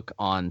outlook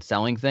on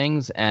selling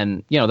things.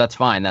 And, that's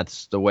fine.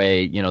 That's the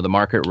way, the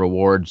market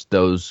rewards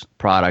those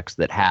products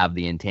that have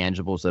the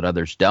intangibles that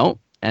others don't.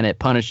 And it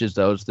punishes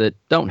those that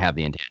don't have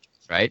the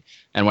intangibles, right?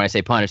 And when I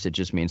say punish, it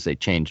just means they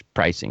change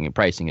pricing, and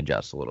pricing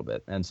adjusts a little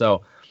bit. And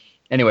so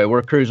anyway,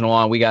 we're cruising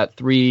along. We got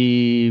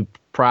 3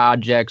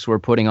 projects we're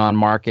putting on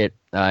market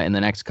in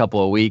the next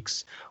couple of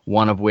weeks.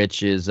 One of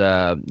which is,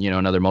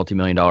 another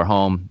multi-million-dollar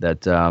home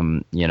that,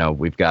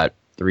 we've got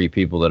 3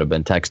 people that have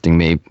been texting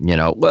me,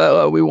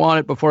 well, we want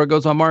it before it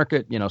goes on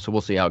market, so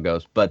we'll see how it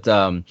goes. But,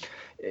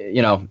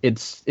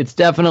 it's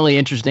definitely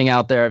interesting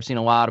out there. I've seen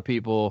a lot of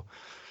people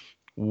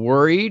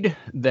worried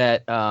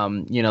that, the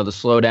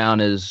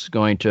slowdown is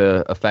going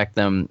to affect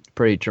them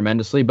pretty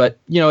tremendously. But,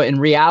 in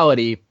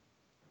reality,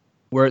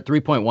 we're at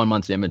 3.1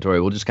 months of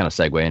inventory. We'll just kind of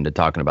segue into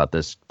talking about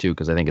this too,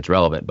 because I think it's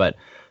relevant. But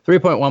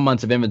 3.1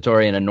 months of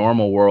inventory in a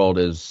normal world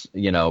is,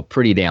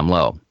 pretty damn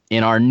low.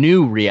 In our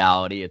new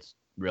reality, it's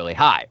really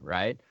high,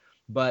 right?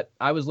 But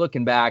I was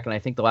looking back, and I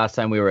think the last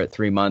time we were at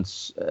 3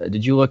 months,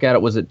 did you look at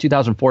it? Was it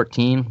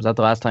 2014? Was that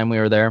the last time we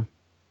were there?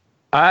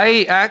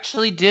 I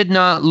actually did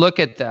not look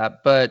at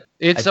that, but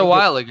it's a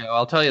while ago.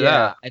 I'll tell you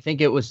that. I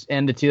think it was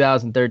end of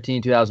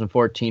 2013,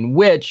 2014,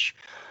 which,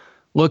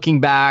 looking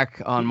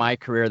back on my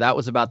career, that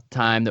was about the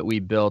time that we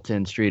built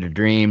in Street of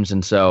Dreams.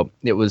 And so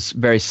it was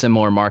very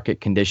similar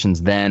market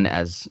conditions then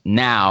as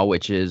now,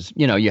 which is,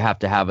 you have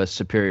to have a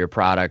superior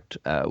product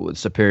with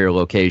superior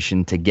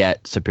location to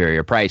get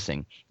superior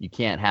pricing. You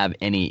can't have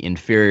any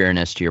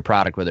inferiorness to your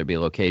product, whether it be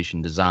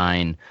location,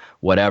 design,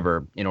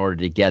 whatever, in order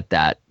to get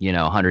that,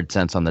 100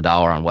 cents on the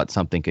dollar on what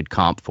something could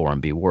comp for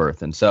and be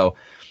worth. And so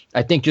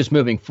I think just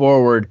moving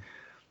forward,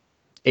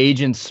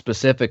 agents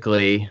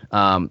specifically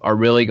are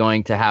really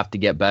going to have to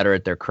get better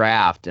at their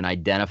craft and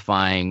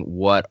identifying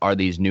what are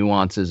these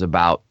nuances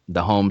about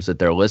the homes that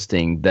they're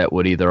listing that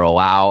would either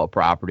allow a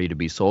property to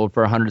be sold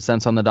for 100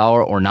 cents on the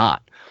dollar or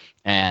not.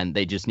 And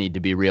they just need to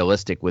be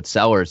realistic with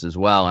sellers as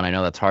well. And I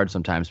know that's hard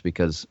sometimes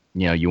because,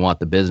 you want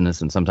the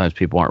business and sometimes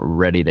people aren't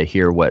ready to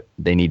hear what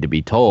they need to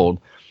be told.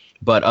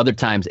 But other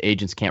times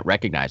agents can't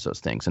recognize those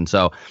things. And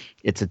so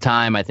it's a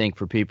time, I think,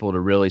 for people to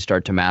really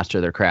start to master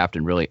their craft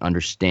and really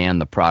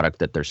understand the product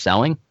that they're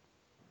selling.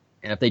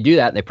 And if they do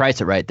that and they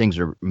price it right, things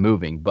are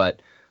moving.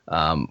 But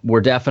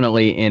we're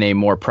definitely in a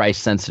more price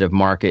sensitive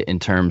market in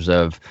terms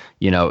of,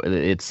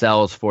 it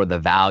sells for the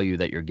value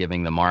that you're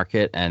giving the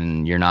market,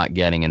 and you're not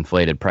getting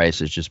inflated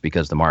prices just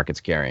because the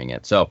market's carrying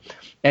it. So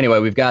anyway,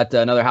 we've got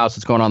another house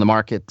that's going on the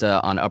market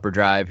on Upper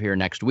Drive here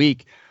next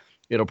week.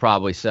 It'll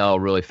probably sell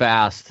really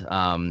fast.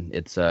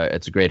 It's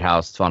a great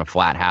house. It's on a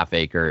flat half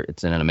acre.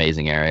 It's in an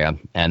amazing area.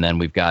 And then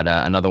we've got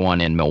another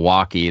one in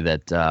Milwaukee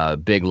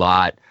that big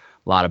lot,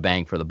 a lot of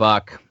bang for the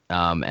buck.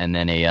 And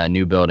then a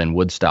new build in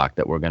Woodstock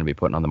that we're going to be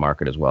putting on the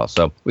market as well.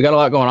 So we got a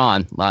lot going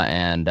on.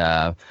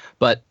 And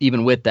but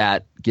even with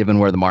that, given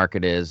where the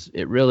market is,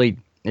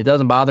 it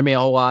doesn't bother me a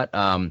whole lot.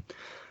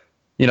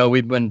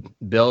 We've been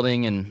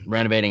building and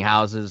renovating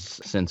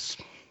houses since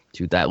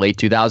late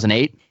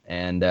 2008.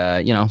 And,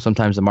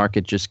 sometimes the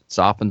market just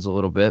softens a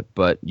little bit,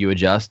 but you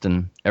adjust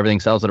and everything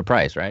sells at a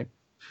price, right?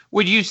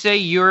 Would you say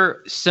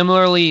you're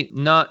similarly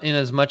not in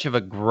as much of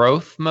a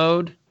growth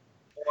mode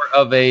or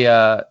of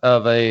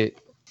a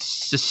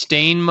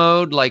sustain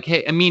mode? Like,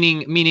 hey,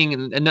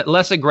 meaning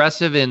less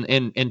aggressive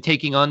in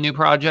taking on new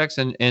projects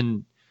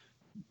and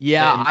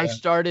I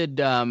started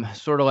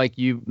sort of like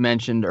you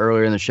mentioned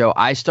earlier in the show.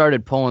 I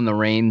started pulling the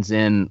reins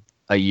in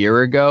a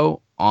year ago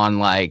on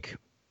like,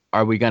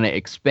 are we going to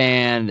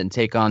expand and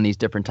take on these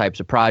different types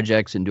of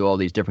projects and do all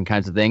these different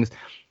kinds of things?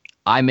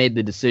 I made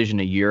the decision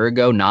a year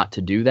ago not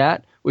to do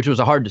that, which was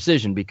a hard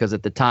decision because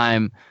at the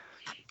time,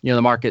 the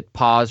market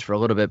paused for a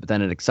little bit, but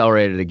then it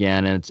accelerated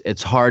again. And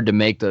it's hard to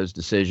make those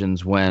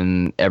decisions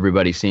when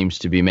everybody seems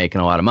to be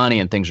making a lot of money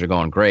and things are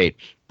going great.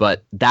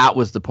 But that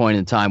was the point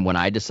in time when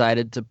I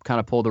decided to kind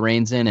of pull the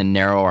reins in and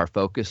narrow our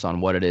focus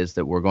on what it is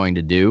that we're going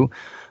to do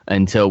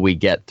until we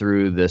get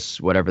through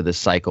this, whatever this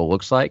cycle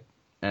looks like.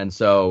 And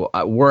so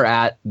we're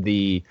at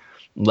the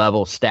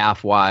level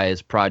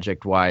staff-wise,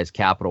 project-wise,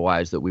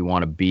 capital-wise that we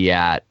want to be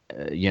at,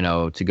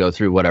 to go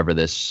through whatever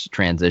this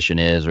transition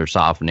is or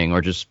softening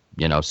or just,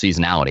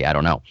 seasonality. I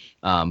don't know.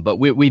 But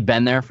we've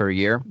been there for a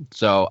year.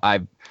 So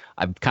I've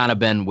kind of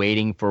been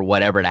waiting for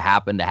whatever to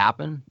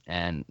happen.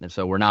 And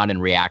so we're not in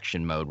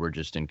reaction mode. We're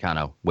just in kind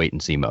of wait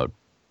and see mode.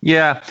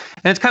 Yeah,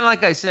 and it's kind of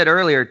like I said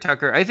earlier,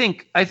 Tucker. I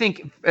think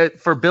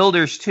for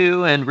builders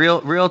too and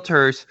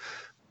realtors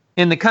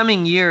in the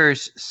coming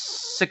years,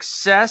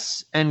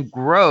 success and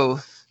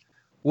growth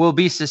will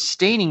be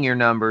sustaining your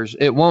numbers.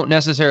 It won't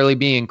necessarily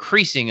be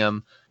increasing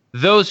them.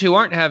 Those who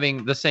aren't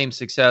having the same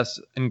success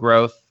and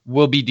growth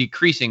will be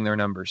decreasing their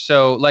numbers.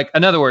 So, like,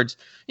 in other words,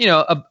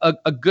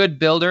 a good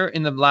builder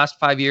in the last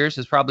 5 years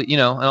is probably,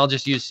 and I'll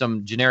just use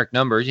some generic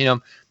numbers,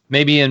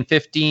 maybe in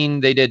 15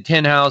 they did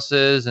 10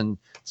 houses, and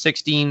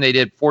 16 they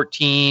did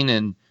 14,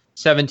 and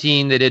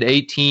 17 they did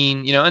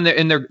 18, and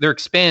they're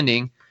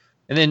expanding.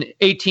 And then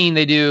 18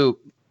 they do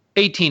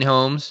 18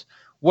 homes.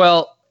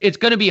 Well, it's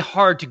going to be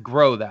hard to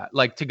grow that,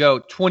 like to go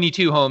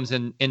 22 homes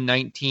in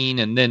 19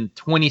 and then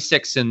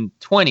 26 and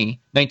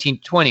 19,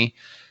 20.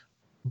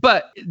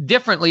 But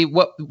differently,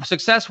 what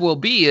success will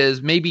be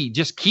is maybe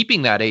just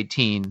keeping that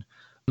 18.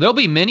 There'll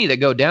be many that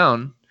go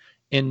down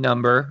in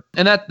number,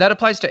 and that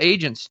applies to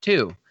agents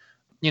too.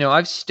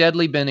 I've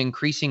steadily been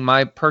increasing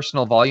my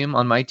personal volume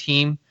on my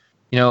team,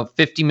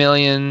 50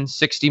 million,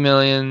 60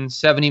 million,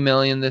 70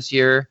 million this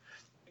year.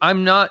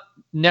 I'm not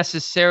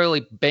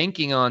necessarily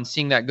banking on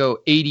seeing that go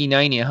 80,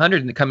 90,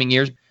 100 in the coming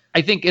years.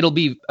 I think it'll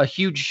be a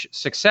huge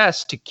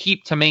success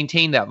to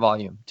maintain that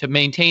volume, to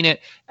maintain it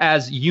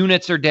as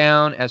units are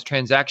down, as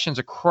transactions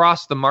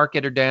across the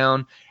market are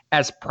down,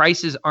 as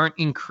prices aren't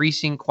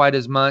increasing quite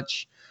as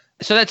much.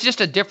 So that's just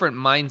a different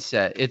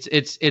mindset.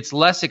 It's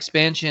less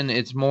expansion.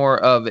 It's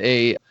more of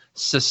a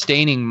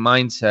sustaining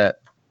mindset.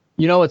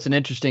 It's an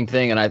interesting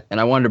thing, and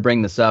I wanted to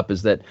bring this up,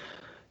 is that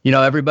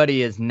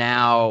everybody is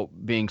now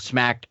being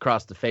smacked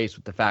across the face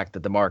with the fact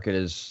that the market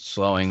is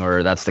slowing,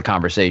 or that's the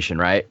conversation,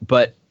 right?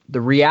 But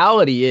the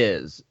reality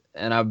is,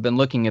 and I've been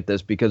looking at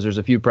this because there's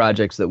a few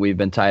projects that we've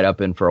been tied up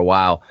in for a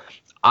while.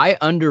 I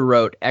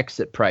underwrote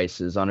exit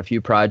prices on a few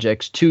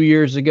projects 2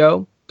 years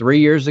ago, 3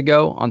 years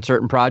ago on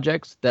certain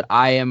projects that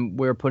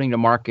we're putting to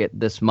market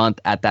this month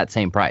at that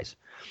same price.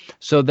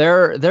 So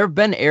there have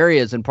been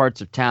areas and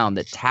parts of town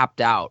that tapped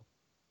out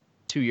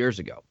 2 years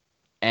ago.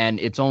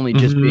 And it's only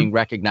just being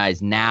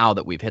recognized now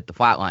that we've hit the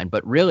flat line.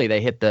 But really, they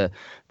hit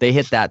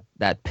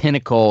that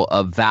pinnacle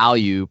of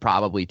value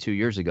probably 2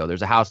 years ago.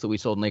 There's a house that we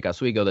sold in Lake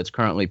Oswego that's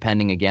currently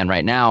pending again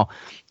right now.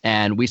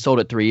 And we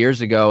sold it 3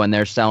 years ago, and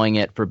they're selling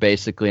it for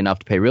basically enough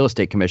to pay real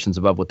estate commissions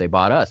above what they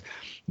bought us.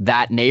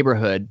 That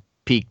neighborhood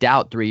peaked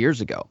out 3 years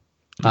ago.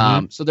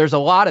 So there's a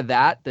lot of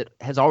that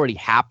has already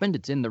happened.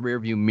 It's in the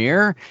rearview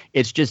mirror.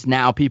 It's just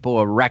now people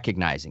are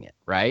recognizing it,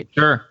 right?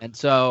 Sure. And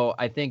so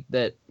I think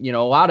that, a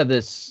lot of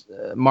this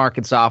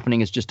market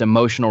softening is just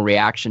emotional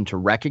reaction to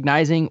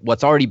recognizing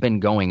what's already been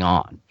going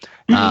on.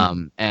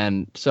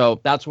 And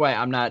so that's why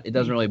it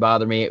doesn't really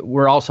bother me.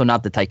 We're also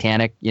not the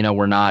Titanic.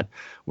 We're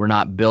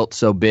not built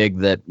so big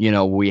that,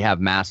 we have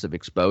massive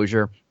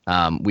exposure.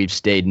 We've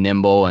stayed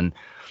nimble, and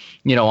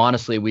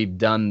honestly, we've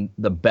done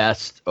the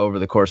best over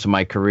the course of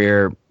my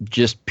career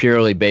just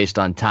purely based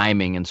on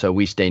timing. And so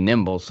we stay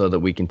nimble so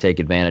that we can take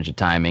advantage of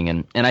timing.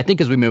 And I think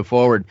as we move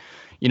forward,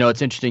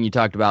 it's interesting. You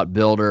talked about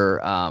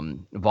builder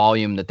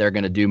volume that they're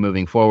going to do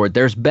moving forward.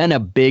 There's been a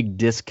big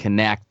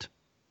disconnect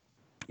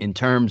in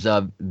terms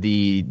of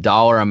the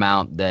dollar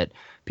amount that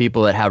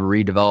people that have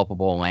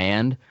redevelopable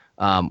land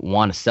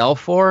want to sell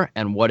for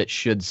and what it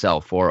should sell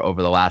for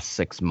over the last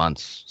 6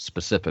 months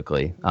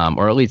specifically,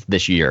 or at least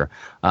this year.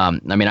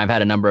 I've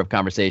had a number of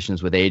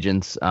conversations with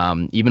agents,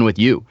 even with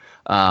you,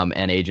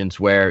 and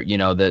agents where,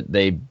 that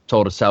they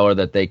told a seller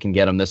that they can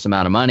get them this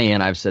amount of money.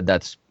 And I've said,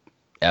 that's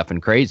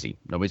effing crazy.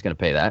 Nobody's going to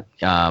pay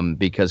that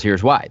because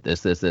here's why,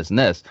 this, and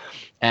this.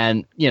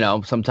 And,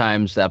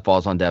 sometimes that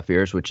falls on deaf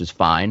ears, which is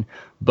fine.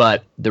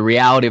 But the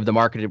reality of the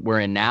market we're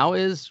in now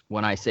is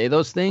when I say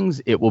those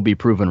things, it will be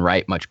proven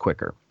right much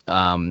quicker.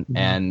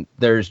 And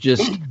there's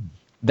just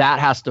that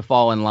has to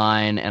fall in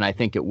line, and I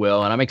think it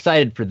will. And I'm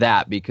excited for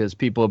that because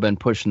people have been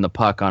pushing the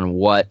puck on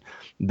what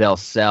they'll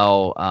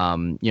sell.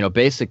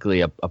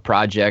 Basically a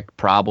project,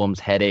 problems,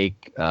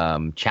 headache,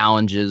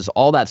 challenges,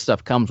 all that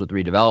stuff comes with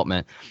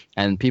redevelopment,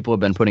 and people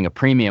have been putting a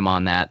premium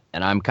on that.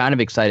 And I'm kind of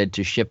excited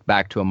to shift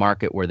back to a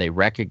market where they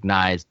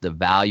recognize the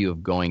value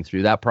of going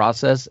through that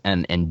process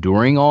and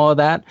enduring all of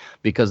that,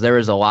 because there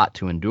is a lot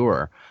to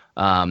endure.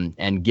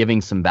 And giving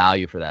some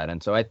value for that.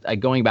 And so I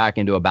going back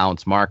into a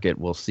balanced market,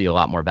 we'll see a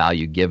lot more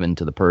value given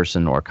to the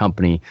person or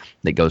company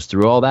that goes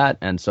through all that.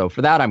 And so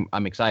for that,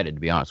 I'm excited,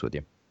 to be honest with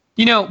you.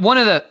 One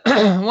of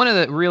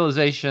the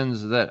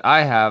realizations that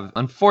I have,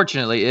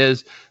 unfortunately,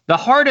 is the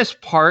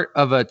hardest part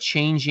of a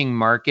changing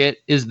market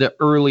is the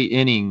early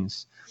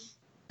innings.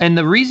 And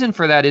the reason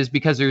for that is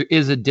because there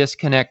is a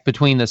disconnect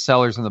between the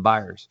sellers and the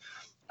buyers.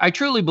 I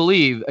truly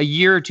believe a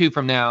year or two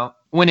from now,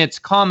 when it's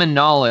common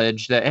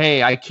knowledge that,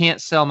 hey, I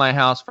can't sell my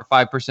house for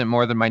 5%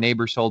 more than my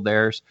neighbor sold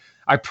theirs,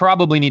 I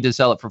probably need to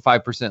sell it for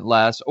 5%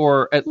 less,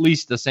 or at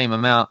least the same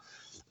amount.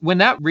 When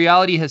that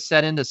reality has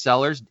set into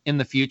sellers in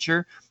the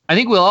future, I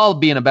think we'll all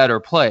be in a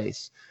better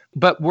place.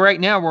 But right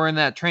now, we're in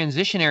that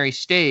transitionary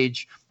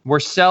stage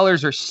where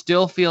sellers are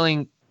still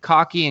feeling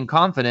cocky and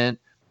confident,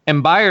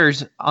 and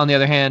buyers, on the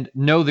other hand,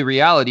 know the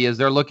reality as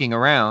they're looking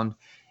around.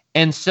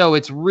 And so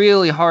it's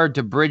really hard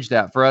to bridge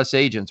that for us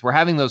agents. We're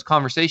having those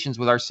conversations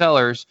with our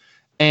sellers,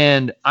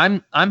 and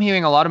I'm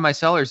hearing a lot of my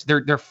sellers,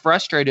 they're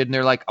frustrated and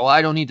they're like, "Oh,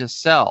 I don't need to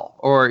sell,"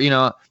 or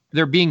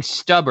they're being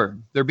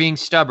stubborn.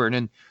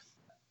 And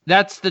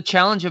that's the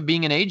challenge of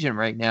being an agent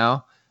right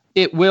now.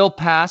 It will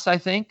pass, I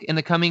think, in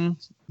the coming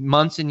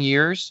months and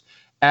years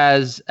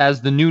as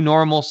the new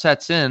normal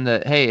sets in,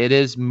 that hey, it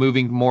is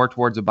moving more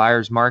towards a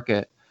buyer's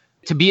market.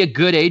 To be a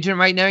good agent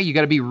right now, you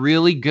got to be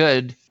really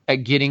good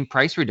at getting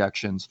price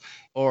reductions.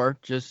 Or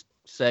just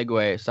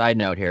side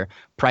note here,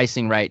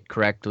 pricing right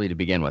correctly to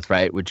begin with,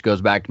 right? Which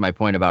goes back to my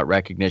point about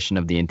recognition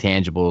of the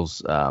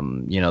intangibles,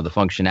 the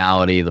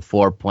functionality, the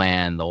floor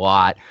plan, the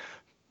lot,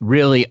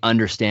 really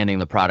understanding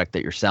the product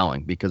that you're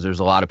selling, because there's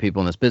a lot of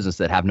people in this business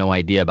that have no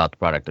idea about the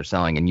product they're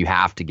selling, and you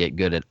have to get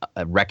good at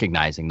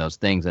recognizing those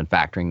things and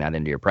factoring that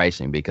into your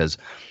pricing, because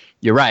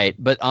you're right.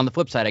 But on the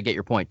flip side, I get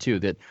your point too,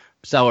 that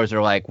sellers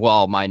are like,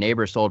 well, my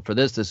neighbor sold for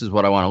this. This is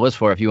what I want to list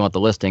for. If you want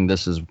the listing,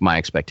 this is my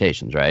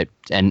expectations, right?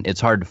 And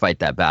it's hard to fight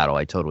that battle.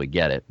 I totally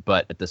get it.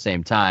 But at the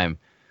same time,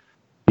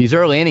 these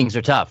early innings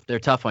are tough. They're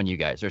tough on you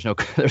guys. There's no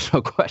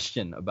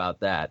question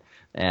about that.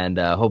 And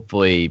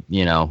hopefully,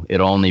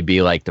 it'll only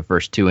be like the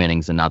first 2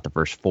 innings and not the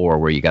first 4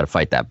 where you got to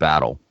fight that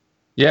battle.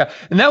 Yeah,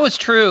 and that was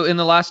true in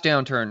the last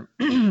downturn.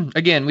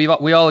 Again, we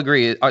all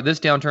agree this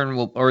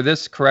downturn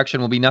this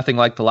correction will be nothing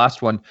like the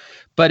last one,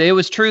 but it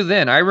was true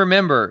then. I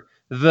remember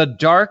the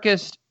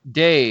darkest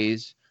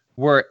days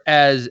were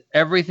as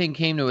everything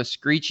came to a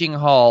screeching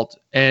halt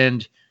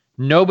and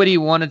nobody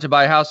wanted to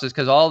buy houses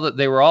because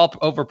they were all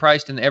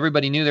overpriced and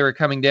everybody knew they were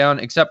coming down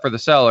except for the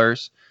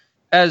sellers.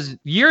 As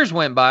years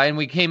went by and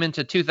we came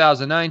into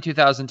 2009,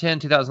 2010,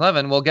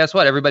 2011, well, guess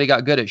what? Everybody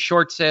got good at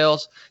short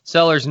sales.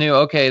 Sellers knew,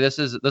 okay, this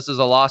is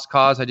a lost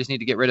cause. I just need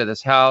to get rid of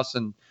this house.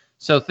 And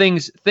so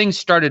things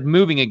started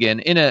moving again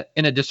in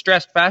a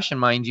distressed fashion,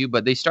 mind you,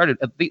 but they started,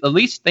 at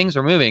least things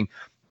are moving.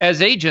 As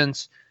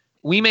agents,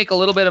 we make a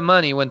little bit of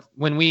money when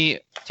we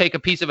take a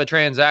piece of a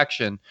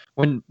transaction.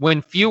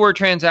 When fewer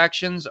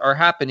transactions are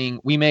happening,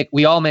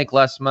 we all make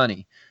less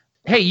money.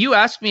 Hey, you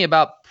asked me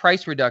about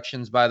price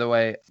reductions, by the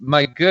way.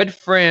 My good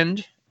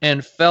friend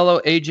and fellow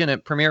agent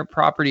at Premier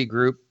Property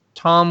Group,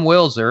 Tom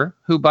Wilzer,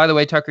 who, by the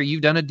way, Tucker,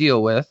 you've done a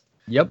deal with.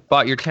 Yep.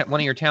 Bought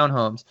one of your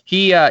townhomes.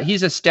 He's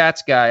a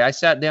stats guy. I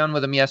sat down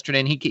with him yesterday,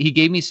 and he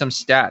gave me some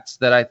stats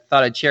that I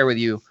thought I'd share with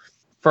you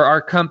for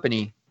our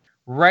company.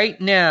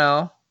 Right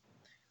now,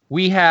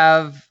 we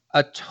have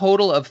a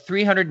total of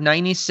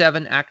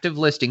 397 active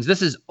listings.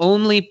 This is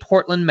only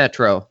Portland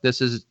Metro.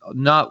 This is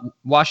not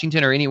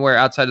Washington or anywhere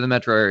outside of the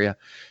metro area,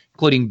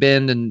 including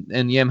Bend and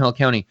Yamhill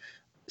County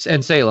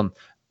and Salem.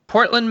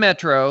 Portland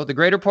Metro, the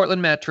greater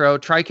Portland Metro,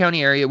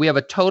 Tri-County area, we have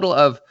a total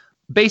of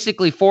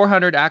basically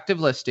 400 active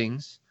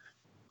listings.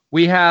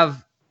 We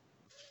have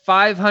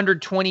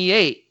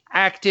 528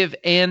 active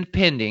and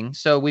pending.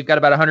 So we've got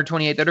about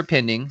 128 that are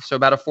pending. So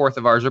about a fourth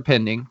of ours are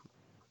pending,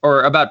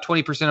 or about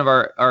 20% of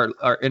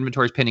our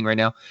inventory is pending right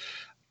now.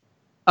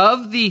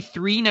 Of the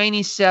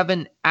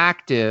 397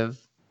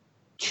 active,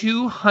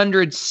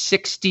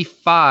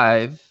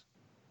 265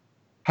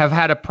 have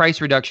had a price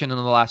reduction in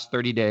the last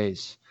 30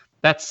 days.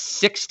 That's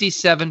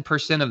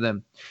 67% of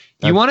them.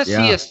 You want to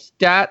see a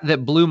stat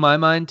that blew my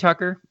mind,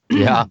 Tucker?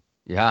 Yeah.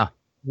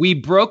 We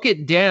broke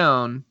it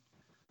down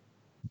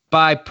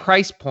by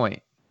price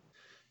point.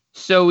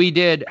 So we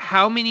did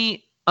how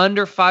many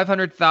under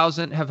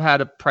 500,000 have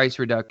had a price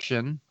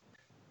reduction,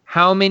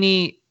 how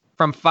many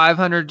from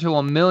 500 to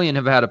a million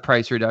have had a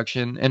price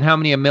reduction, and how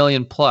many a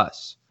million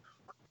plus.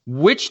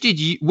 Which do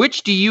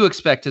you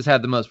expect has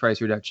had the most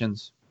price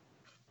reductions?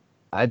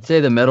 I'd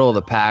say the middle of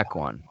the pack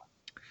one.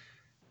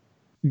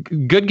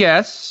 Good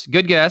guess.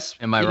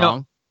 Am I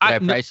wrong? Did I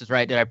price this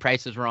right? Did I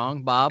price this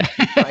wrong, Bob?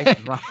 Price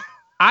is wrong.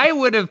 I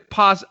would have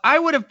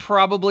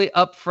probably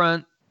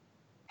upfront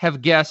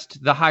have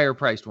guessed the higher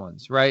priced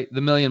ones, right?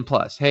 The million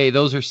plus. Hey,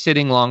 those are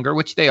sitting longer,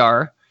 which they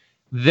are.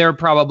 They're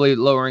probably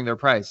lowering their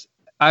price.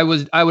 I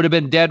would have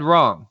been dead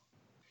wrong.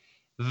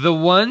 The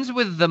ones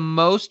with the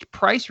most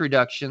price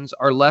reductions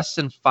are less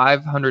than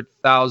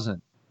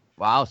 500,000.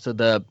 Wow. So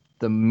the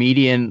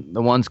median,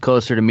 the ones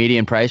closer to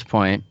median price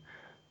point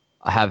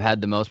have had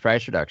the most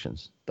price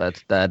reductions.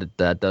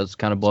 That does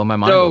kind of blow my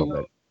mind a little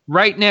bit.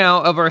 Right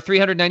now, of our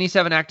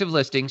 397 active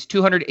listings,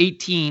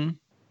 218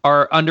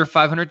 are under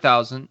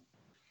 500,000.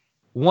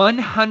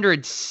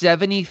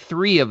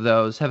 173 of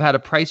those have had a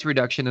price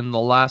reduction in the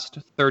last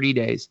 30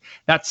 days.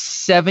 That's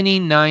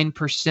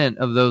 79%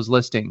 of those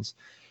listings.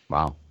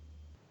 Wow.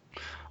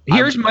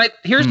 Here's my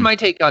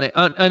take on it.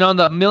 And on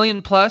the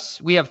million plus,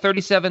 we have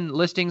 37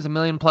 listings, a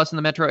million plus in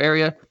the metro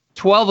area.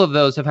 12 of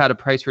those have had a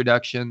price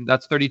reduction.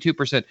 That's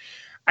 32%.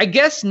 I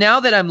guess now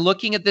that I'm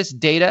looking at this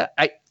data,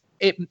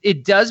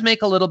 it does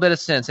make a little bit of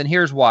sense. And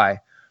here's why.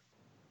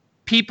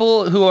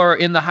 People who are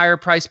in the higher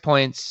price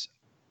points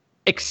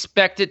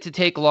expect it to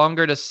take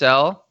longer to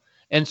sell.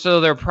 And so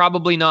they're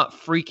probably not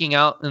freaking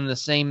out in the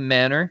same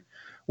manner.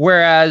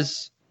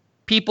 Whereas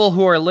people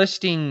who are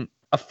listing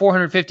a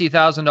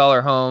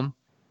 $450,000 home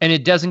and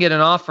it doesn't get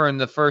an offer in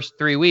the first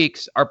 3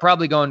 weeks are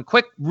probably going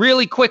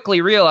really quickly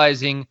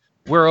realizing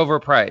we're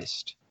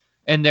overpriced,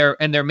 and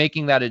they're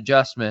making that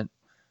adjustment.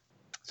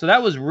 So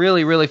that was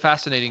really, really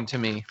fascinating to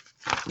me.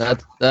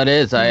 That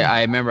is.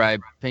 I remember I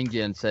pinged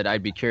you and said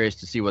I'd be curious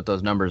to see what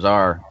those numbers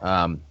are.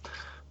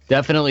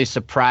 Definitely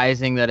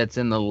surprising that it's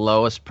in the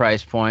lowest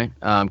price point,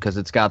 because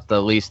it's got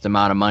the least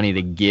amount of money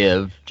to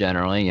give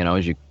generally.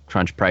 As you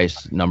crunch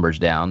price numbers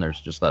down, there's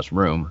just less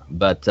room.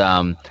 But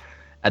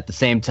at the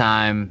same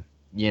time,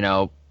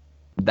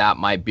 that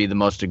might be the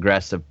most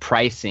aggressive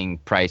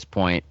price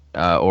point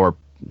or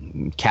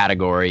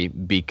category,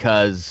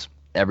 because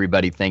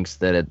everybody thinks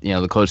that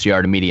the closer you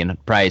are to median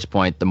price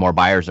point, the more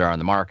buyers there are on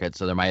the market.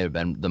 So there might have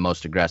been the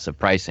most aggressive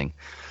pricing.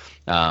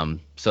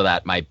 So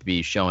that might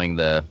be showing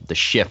the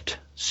shift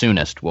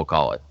soonest, we'll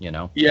call it.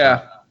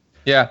 Yeah.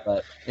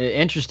 But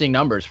interesting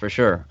numbers for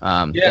sure.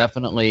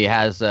 Definitely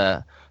has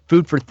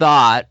food for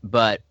thought.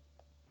 But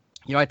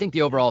I think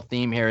the overall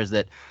theme here is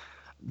that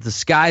the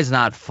sky's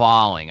not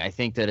falling. I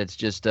think that it's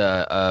just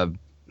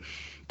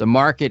the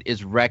market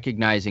is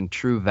recognizing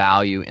true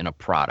value in a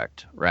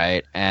product,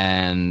 right?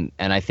 And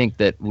I think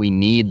that we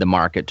need the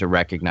market to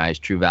recognize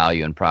true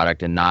value in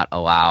product and not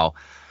allow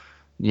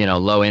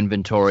low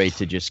inventory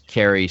to just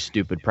carry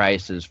stupid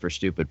prices for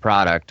stupid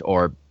product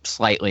or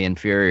slightly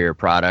inferior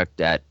product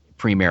at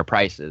premier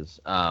prices.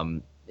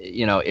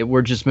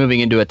 We're just moving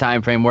into a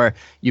time frame where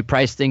you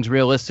price things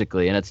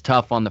realistically, and it's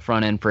tough on the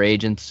front end for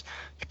agents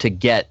to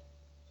get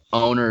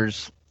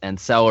owners and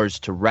sellers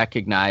to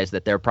recognize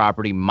that their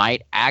property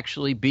might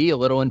actually be a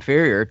little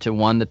inferior to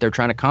one that they're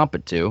trying to comp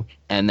it to,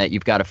 and that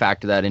you've got to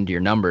factor that into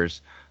your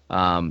numbers.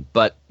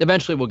 But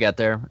eventually we'll get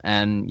there,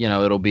 and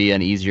it'll be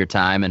an easier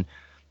time. And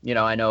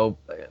I know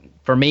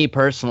for me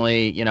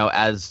personally,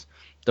 as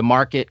the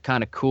market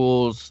kind of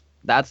cools,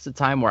 that's the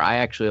time where I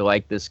actually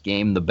like this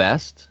game the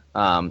best.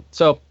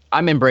 So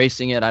I'm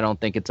embracing it. I don't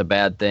think it's a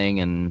bad thing.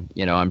 And,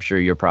 I'm sure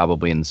you're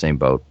probably in the same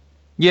boat.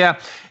 Yeah.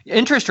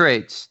 Interest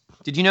rates.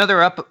 Did you know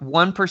they're up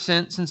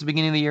 1% since the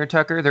beginning of the year,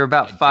 Tucker? They're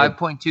about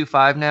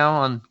 5.25 now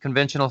on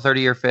conventional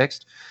 30-year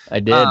fixed. I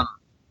did.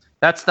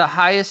 That's the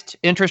highest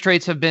interest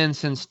rates have been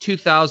since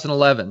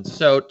 2011.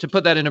 So to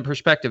put that into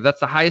perspective, that's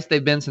the highest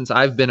they've been since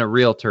I've been a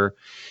realtor.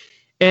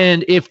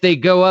 And if they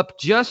go up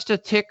just a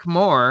tick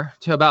more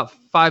to about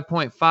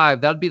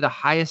 5.5, that'd be the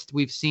highest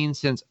we've seen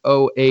since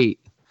 2008.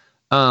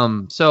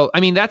 So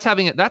I mean, that's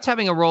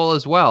having a role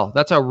as well.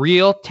 That's a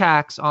real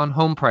tax on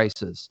home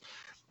prices.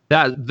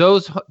 That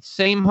those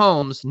same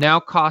homes now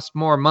cost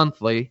more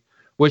monthly,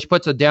 which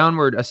puts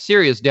a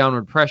serious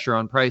downward pressure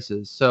on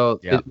prices.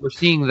 So we're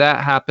seeing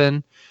that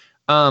happen.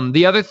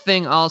 The other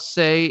thing I'll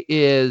say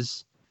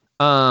is,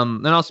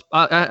 and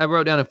I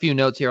wrote down a few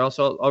notes here.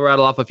 Also, I'll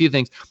rattle off a few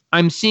things.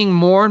 I'm seeing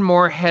more and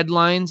more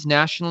headlines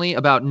nationally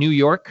about New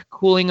York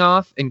cooling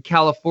off and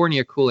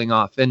California cooling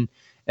off. And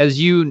as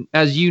you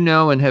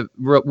know and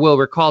will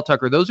recall,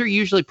 Tucker, those are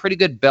usually pretty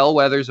good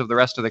bellwethers of the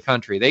rest of the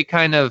country. They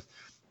kind of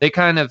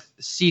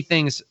see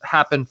things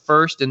happen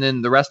first, and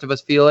then the rest of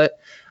us feel it.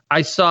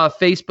 I saw a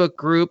Facebook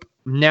group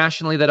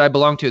nationally that I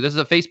belong to. This is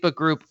a Facebook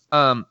group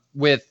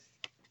with,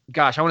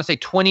 I want to say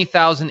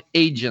 20,000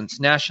 agents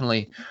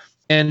nationally.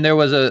 And there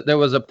was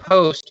a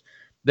post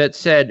that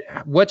said,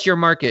 "What's your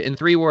market?" in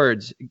 3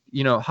 words,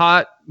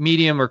 hot,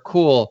 medium, or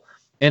cool.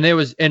 And there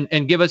was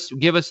and give us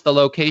the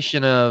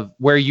location of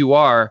where you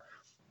are.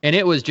 And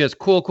it was just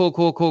cool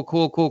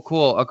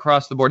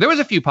across the board. There was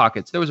a few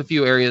pockets. There was a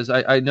few areas.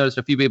 I noticed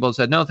a few people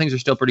said, no, things are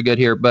still pretty good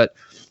here. But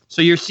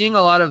so you're seeing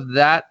a lot of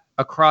that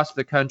across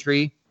the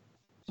country.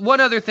 One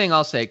other thing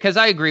I'll say, because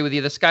I agree with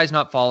you, the sky's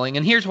not falling.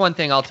 And here's one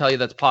thing I'll tell you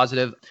that's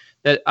positive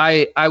that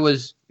I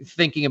was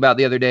thinking about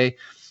the other day.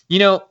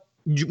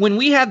 When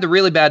we had the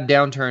really bad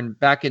downturn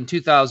back in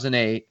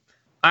 2008,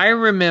 I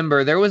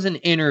remember there was an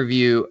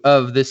interview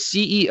of the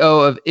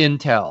CEO of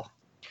Intel.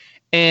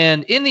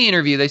 And in the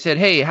interview, they said,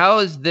 hey, how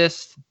is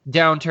this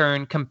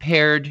downturn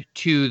compared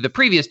to the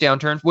previous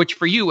downturn, which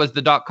for you was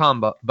the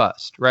dot-com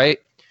bust, right?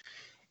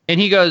 And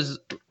he goes,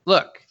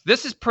 look,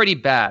 this is pretty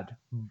bad,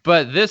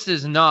 but this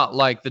is not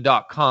like the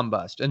dot-com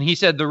bust. And he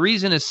said the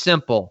reason is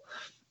simple.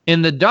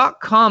 In the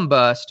dot-com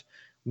bust,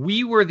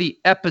 we were the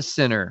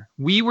epicenter.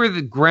 We were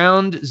the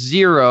ground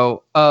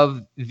zero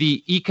of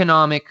the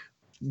economic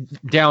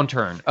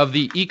downturn, of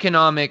the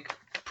economic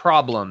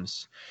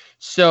problems.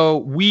 So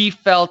we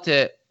felt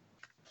it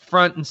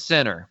front and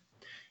center.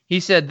 He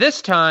said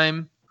this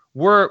time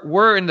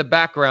we're in the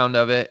background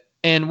of it,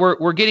 and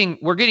we're getting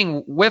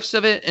whiffs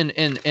of it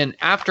and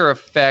after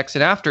effects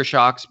and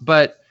aftershocks,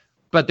 but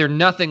they're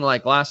nothing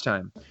like last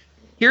time.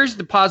 Here's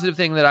the positive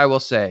thing that I will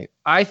say.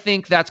 I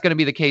think that's going to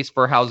be the case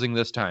for housing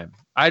this time.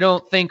 I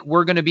don't think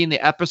we're going to be in the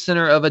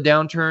epicenter of a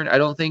downturn. I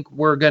don't think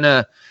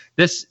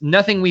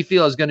nothing we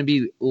feel is going to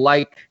be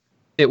like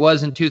it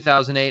was in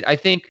 2008. I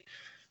think,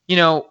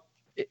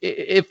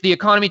 if the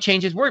economy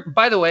changes,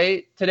 by the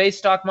way, today's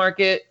stock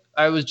market,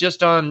 I was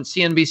just on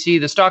CNBC,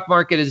 the stock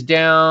market is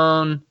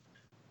down,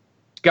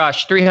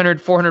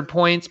 300, 400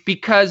 points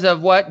because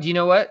of what? Do you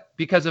know what?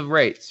 Because of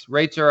rates.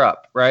 Rates are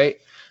up, right?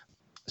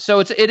 So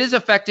it is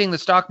affecting the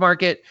stock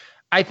market.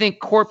 I think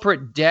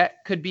corporate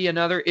debt could be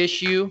another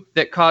issue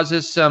that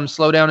causes some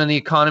slowdown in the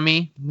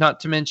economy, not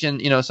to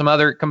mention, some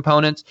other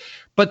components.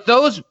 But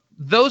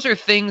those are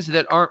things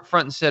that aren't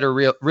front and center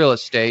real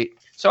estate.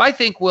 So I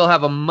think we'll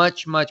have a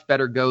much, much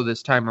better go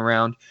this time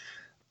around.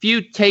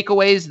 Few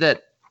takeaways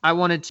that I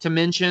wanted to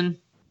mention.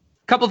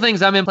 A couple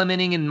things I'm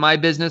implementing in my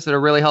business that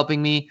are really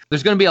helping me.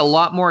 There's going to be a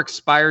lot more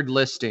expired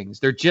listings.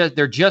 They're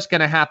just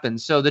going to happen.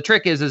 So the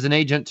trick is, as an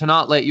agent, to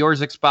not let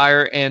yours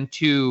expire and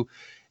to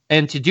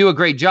do a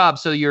great job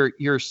so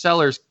your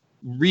sellers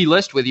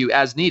relist with you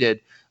as needed.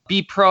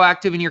 Be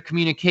proactive in your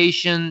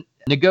communication.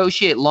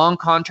 Negotiate long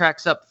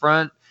contracts up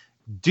front.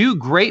 Do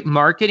great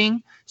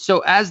marketing. So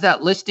as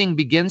that listing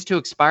begins to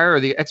expire or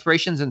the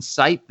expiration's in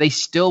sight, they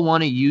still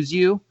want to use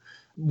you.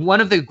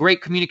 One of the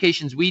great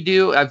communications we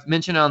do, I've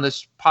mentioned on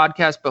this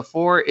podcast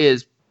before,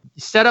 is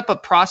set up a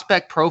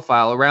prospect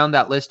profile around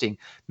that listing.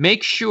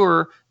 Make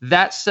sure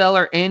that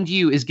seller and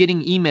you is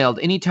getting emailed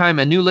anytime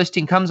a new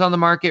listing comes on the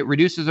market,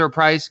 reduces their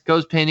price,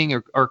 goes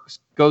pending, or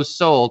goes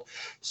sold,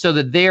 so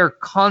that they are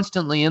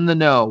constantly in the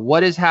know.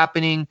 What is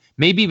happening?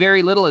 Maybe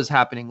very little is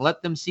happening.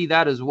 Let them see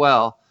that as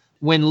well.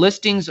 When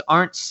listings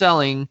aren't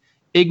selling,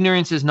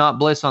 ignorance is not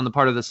bliss on the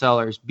part of the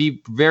sellers.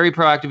 Be very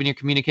proactive in your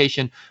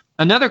communication.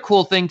 Another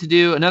cool thing to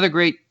do, another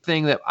great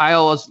thing that I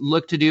always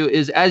look to do,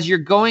 is as you're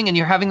going and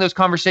you're having those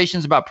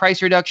conversations about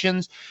price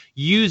reductions,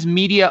 use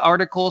media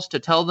articles to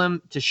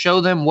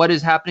show them what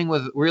is happening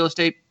with real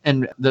estate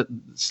and the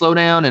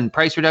slowdown and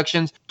price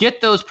reductions.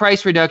 Get those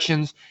price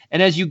reductions.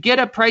 And as you get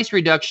a price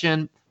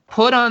reduction,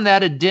 put on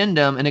that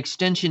addendum an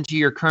extension to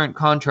your current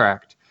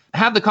contract.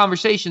 Have the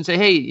conversation, say,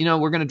 hey,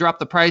 we're going to drop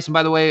the price. And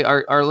by the way,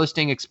 our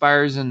listing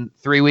expires in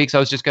 3 weeks. I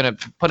was just going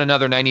to put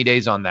another 90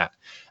 days on that.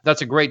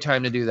 That's a great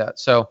time to do that.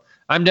 So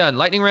I'm done.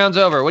 Lightning round's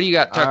over. What do you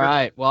got, Tucker? All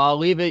right. Well, I'll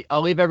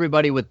leave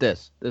everybody with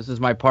this. This is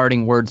my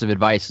parting words of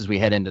advice as we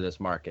head into this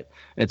market.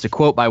 It's a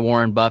quote by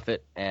Warren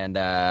Buffett, and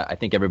I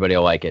think everybody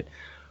will like it.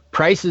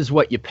 Price is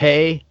what you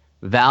pay.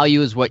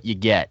 Value is what you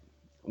get.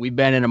 We've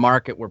been in a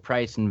market where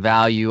price and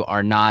value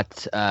are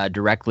not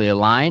directly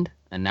aligned,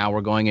 and now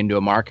we're going into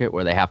a market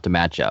where they have to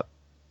match up.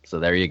 So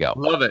there you go.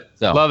 Love it.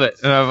 Love it.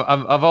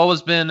 I've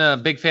always been a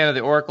big fan of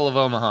the Oracle of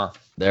Omaha.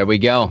 There we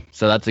go.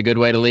 So that's a good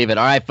way to leave it.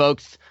 All right,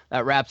 folks.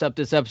 That wraps up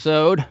this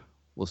episode.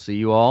 We'll see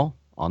you all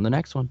on the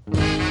next one.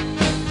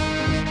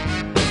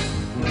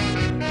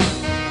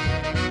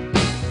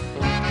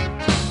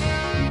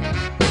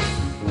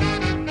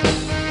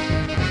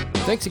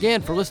 Thanks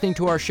again for listening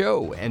to our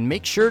show, and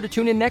make sure to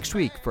tune in next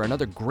week for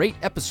another great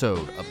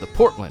episode of the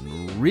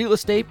Portland Real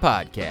Estate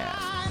Podcast.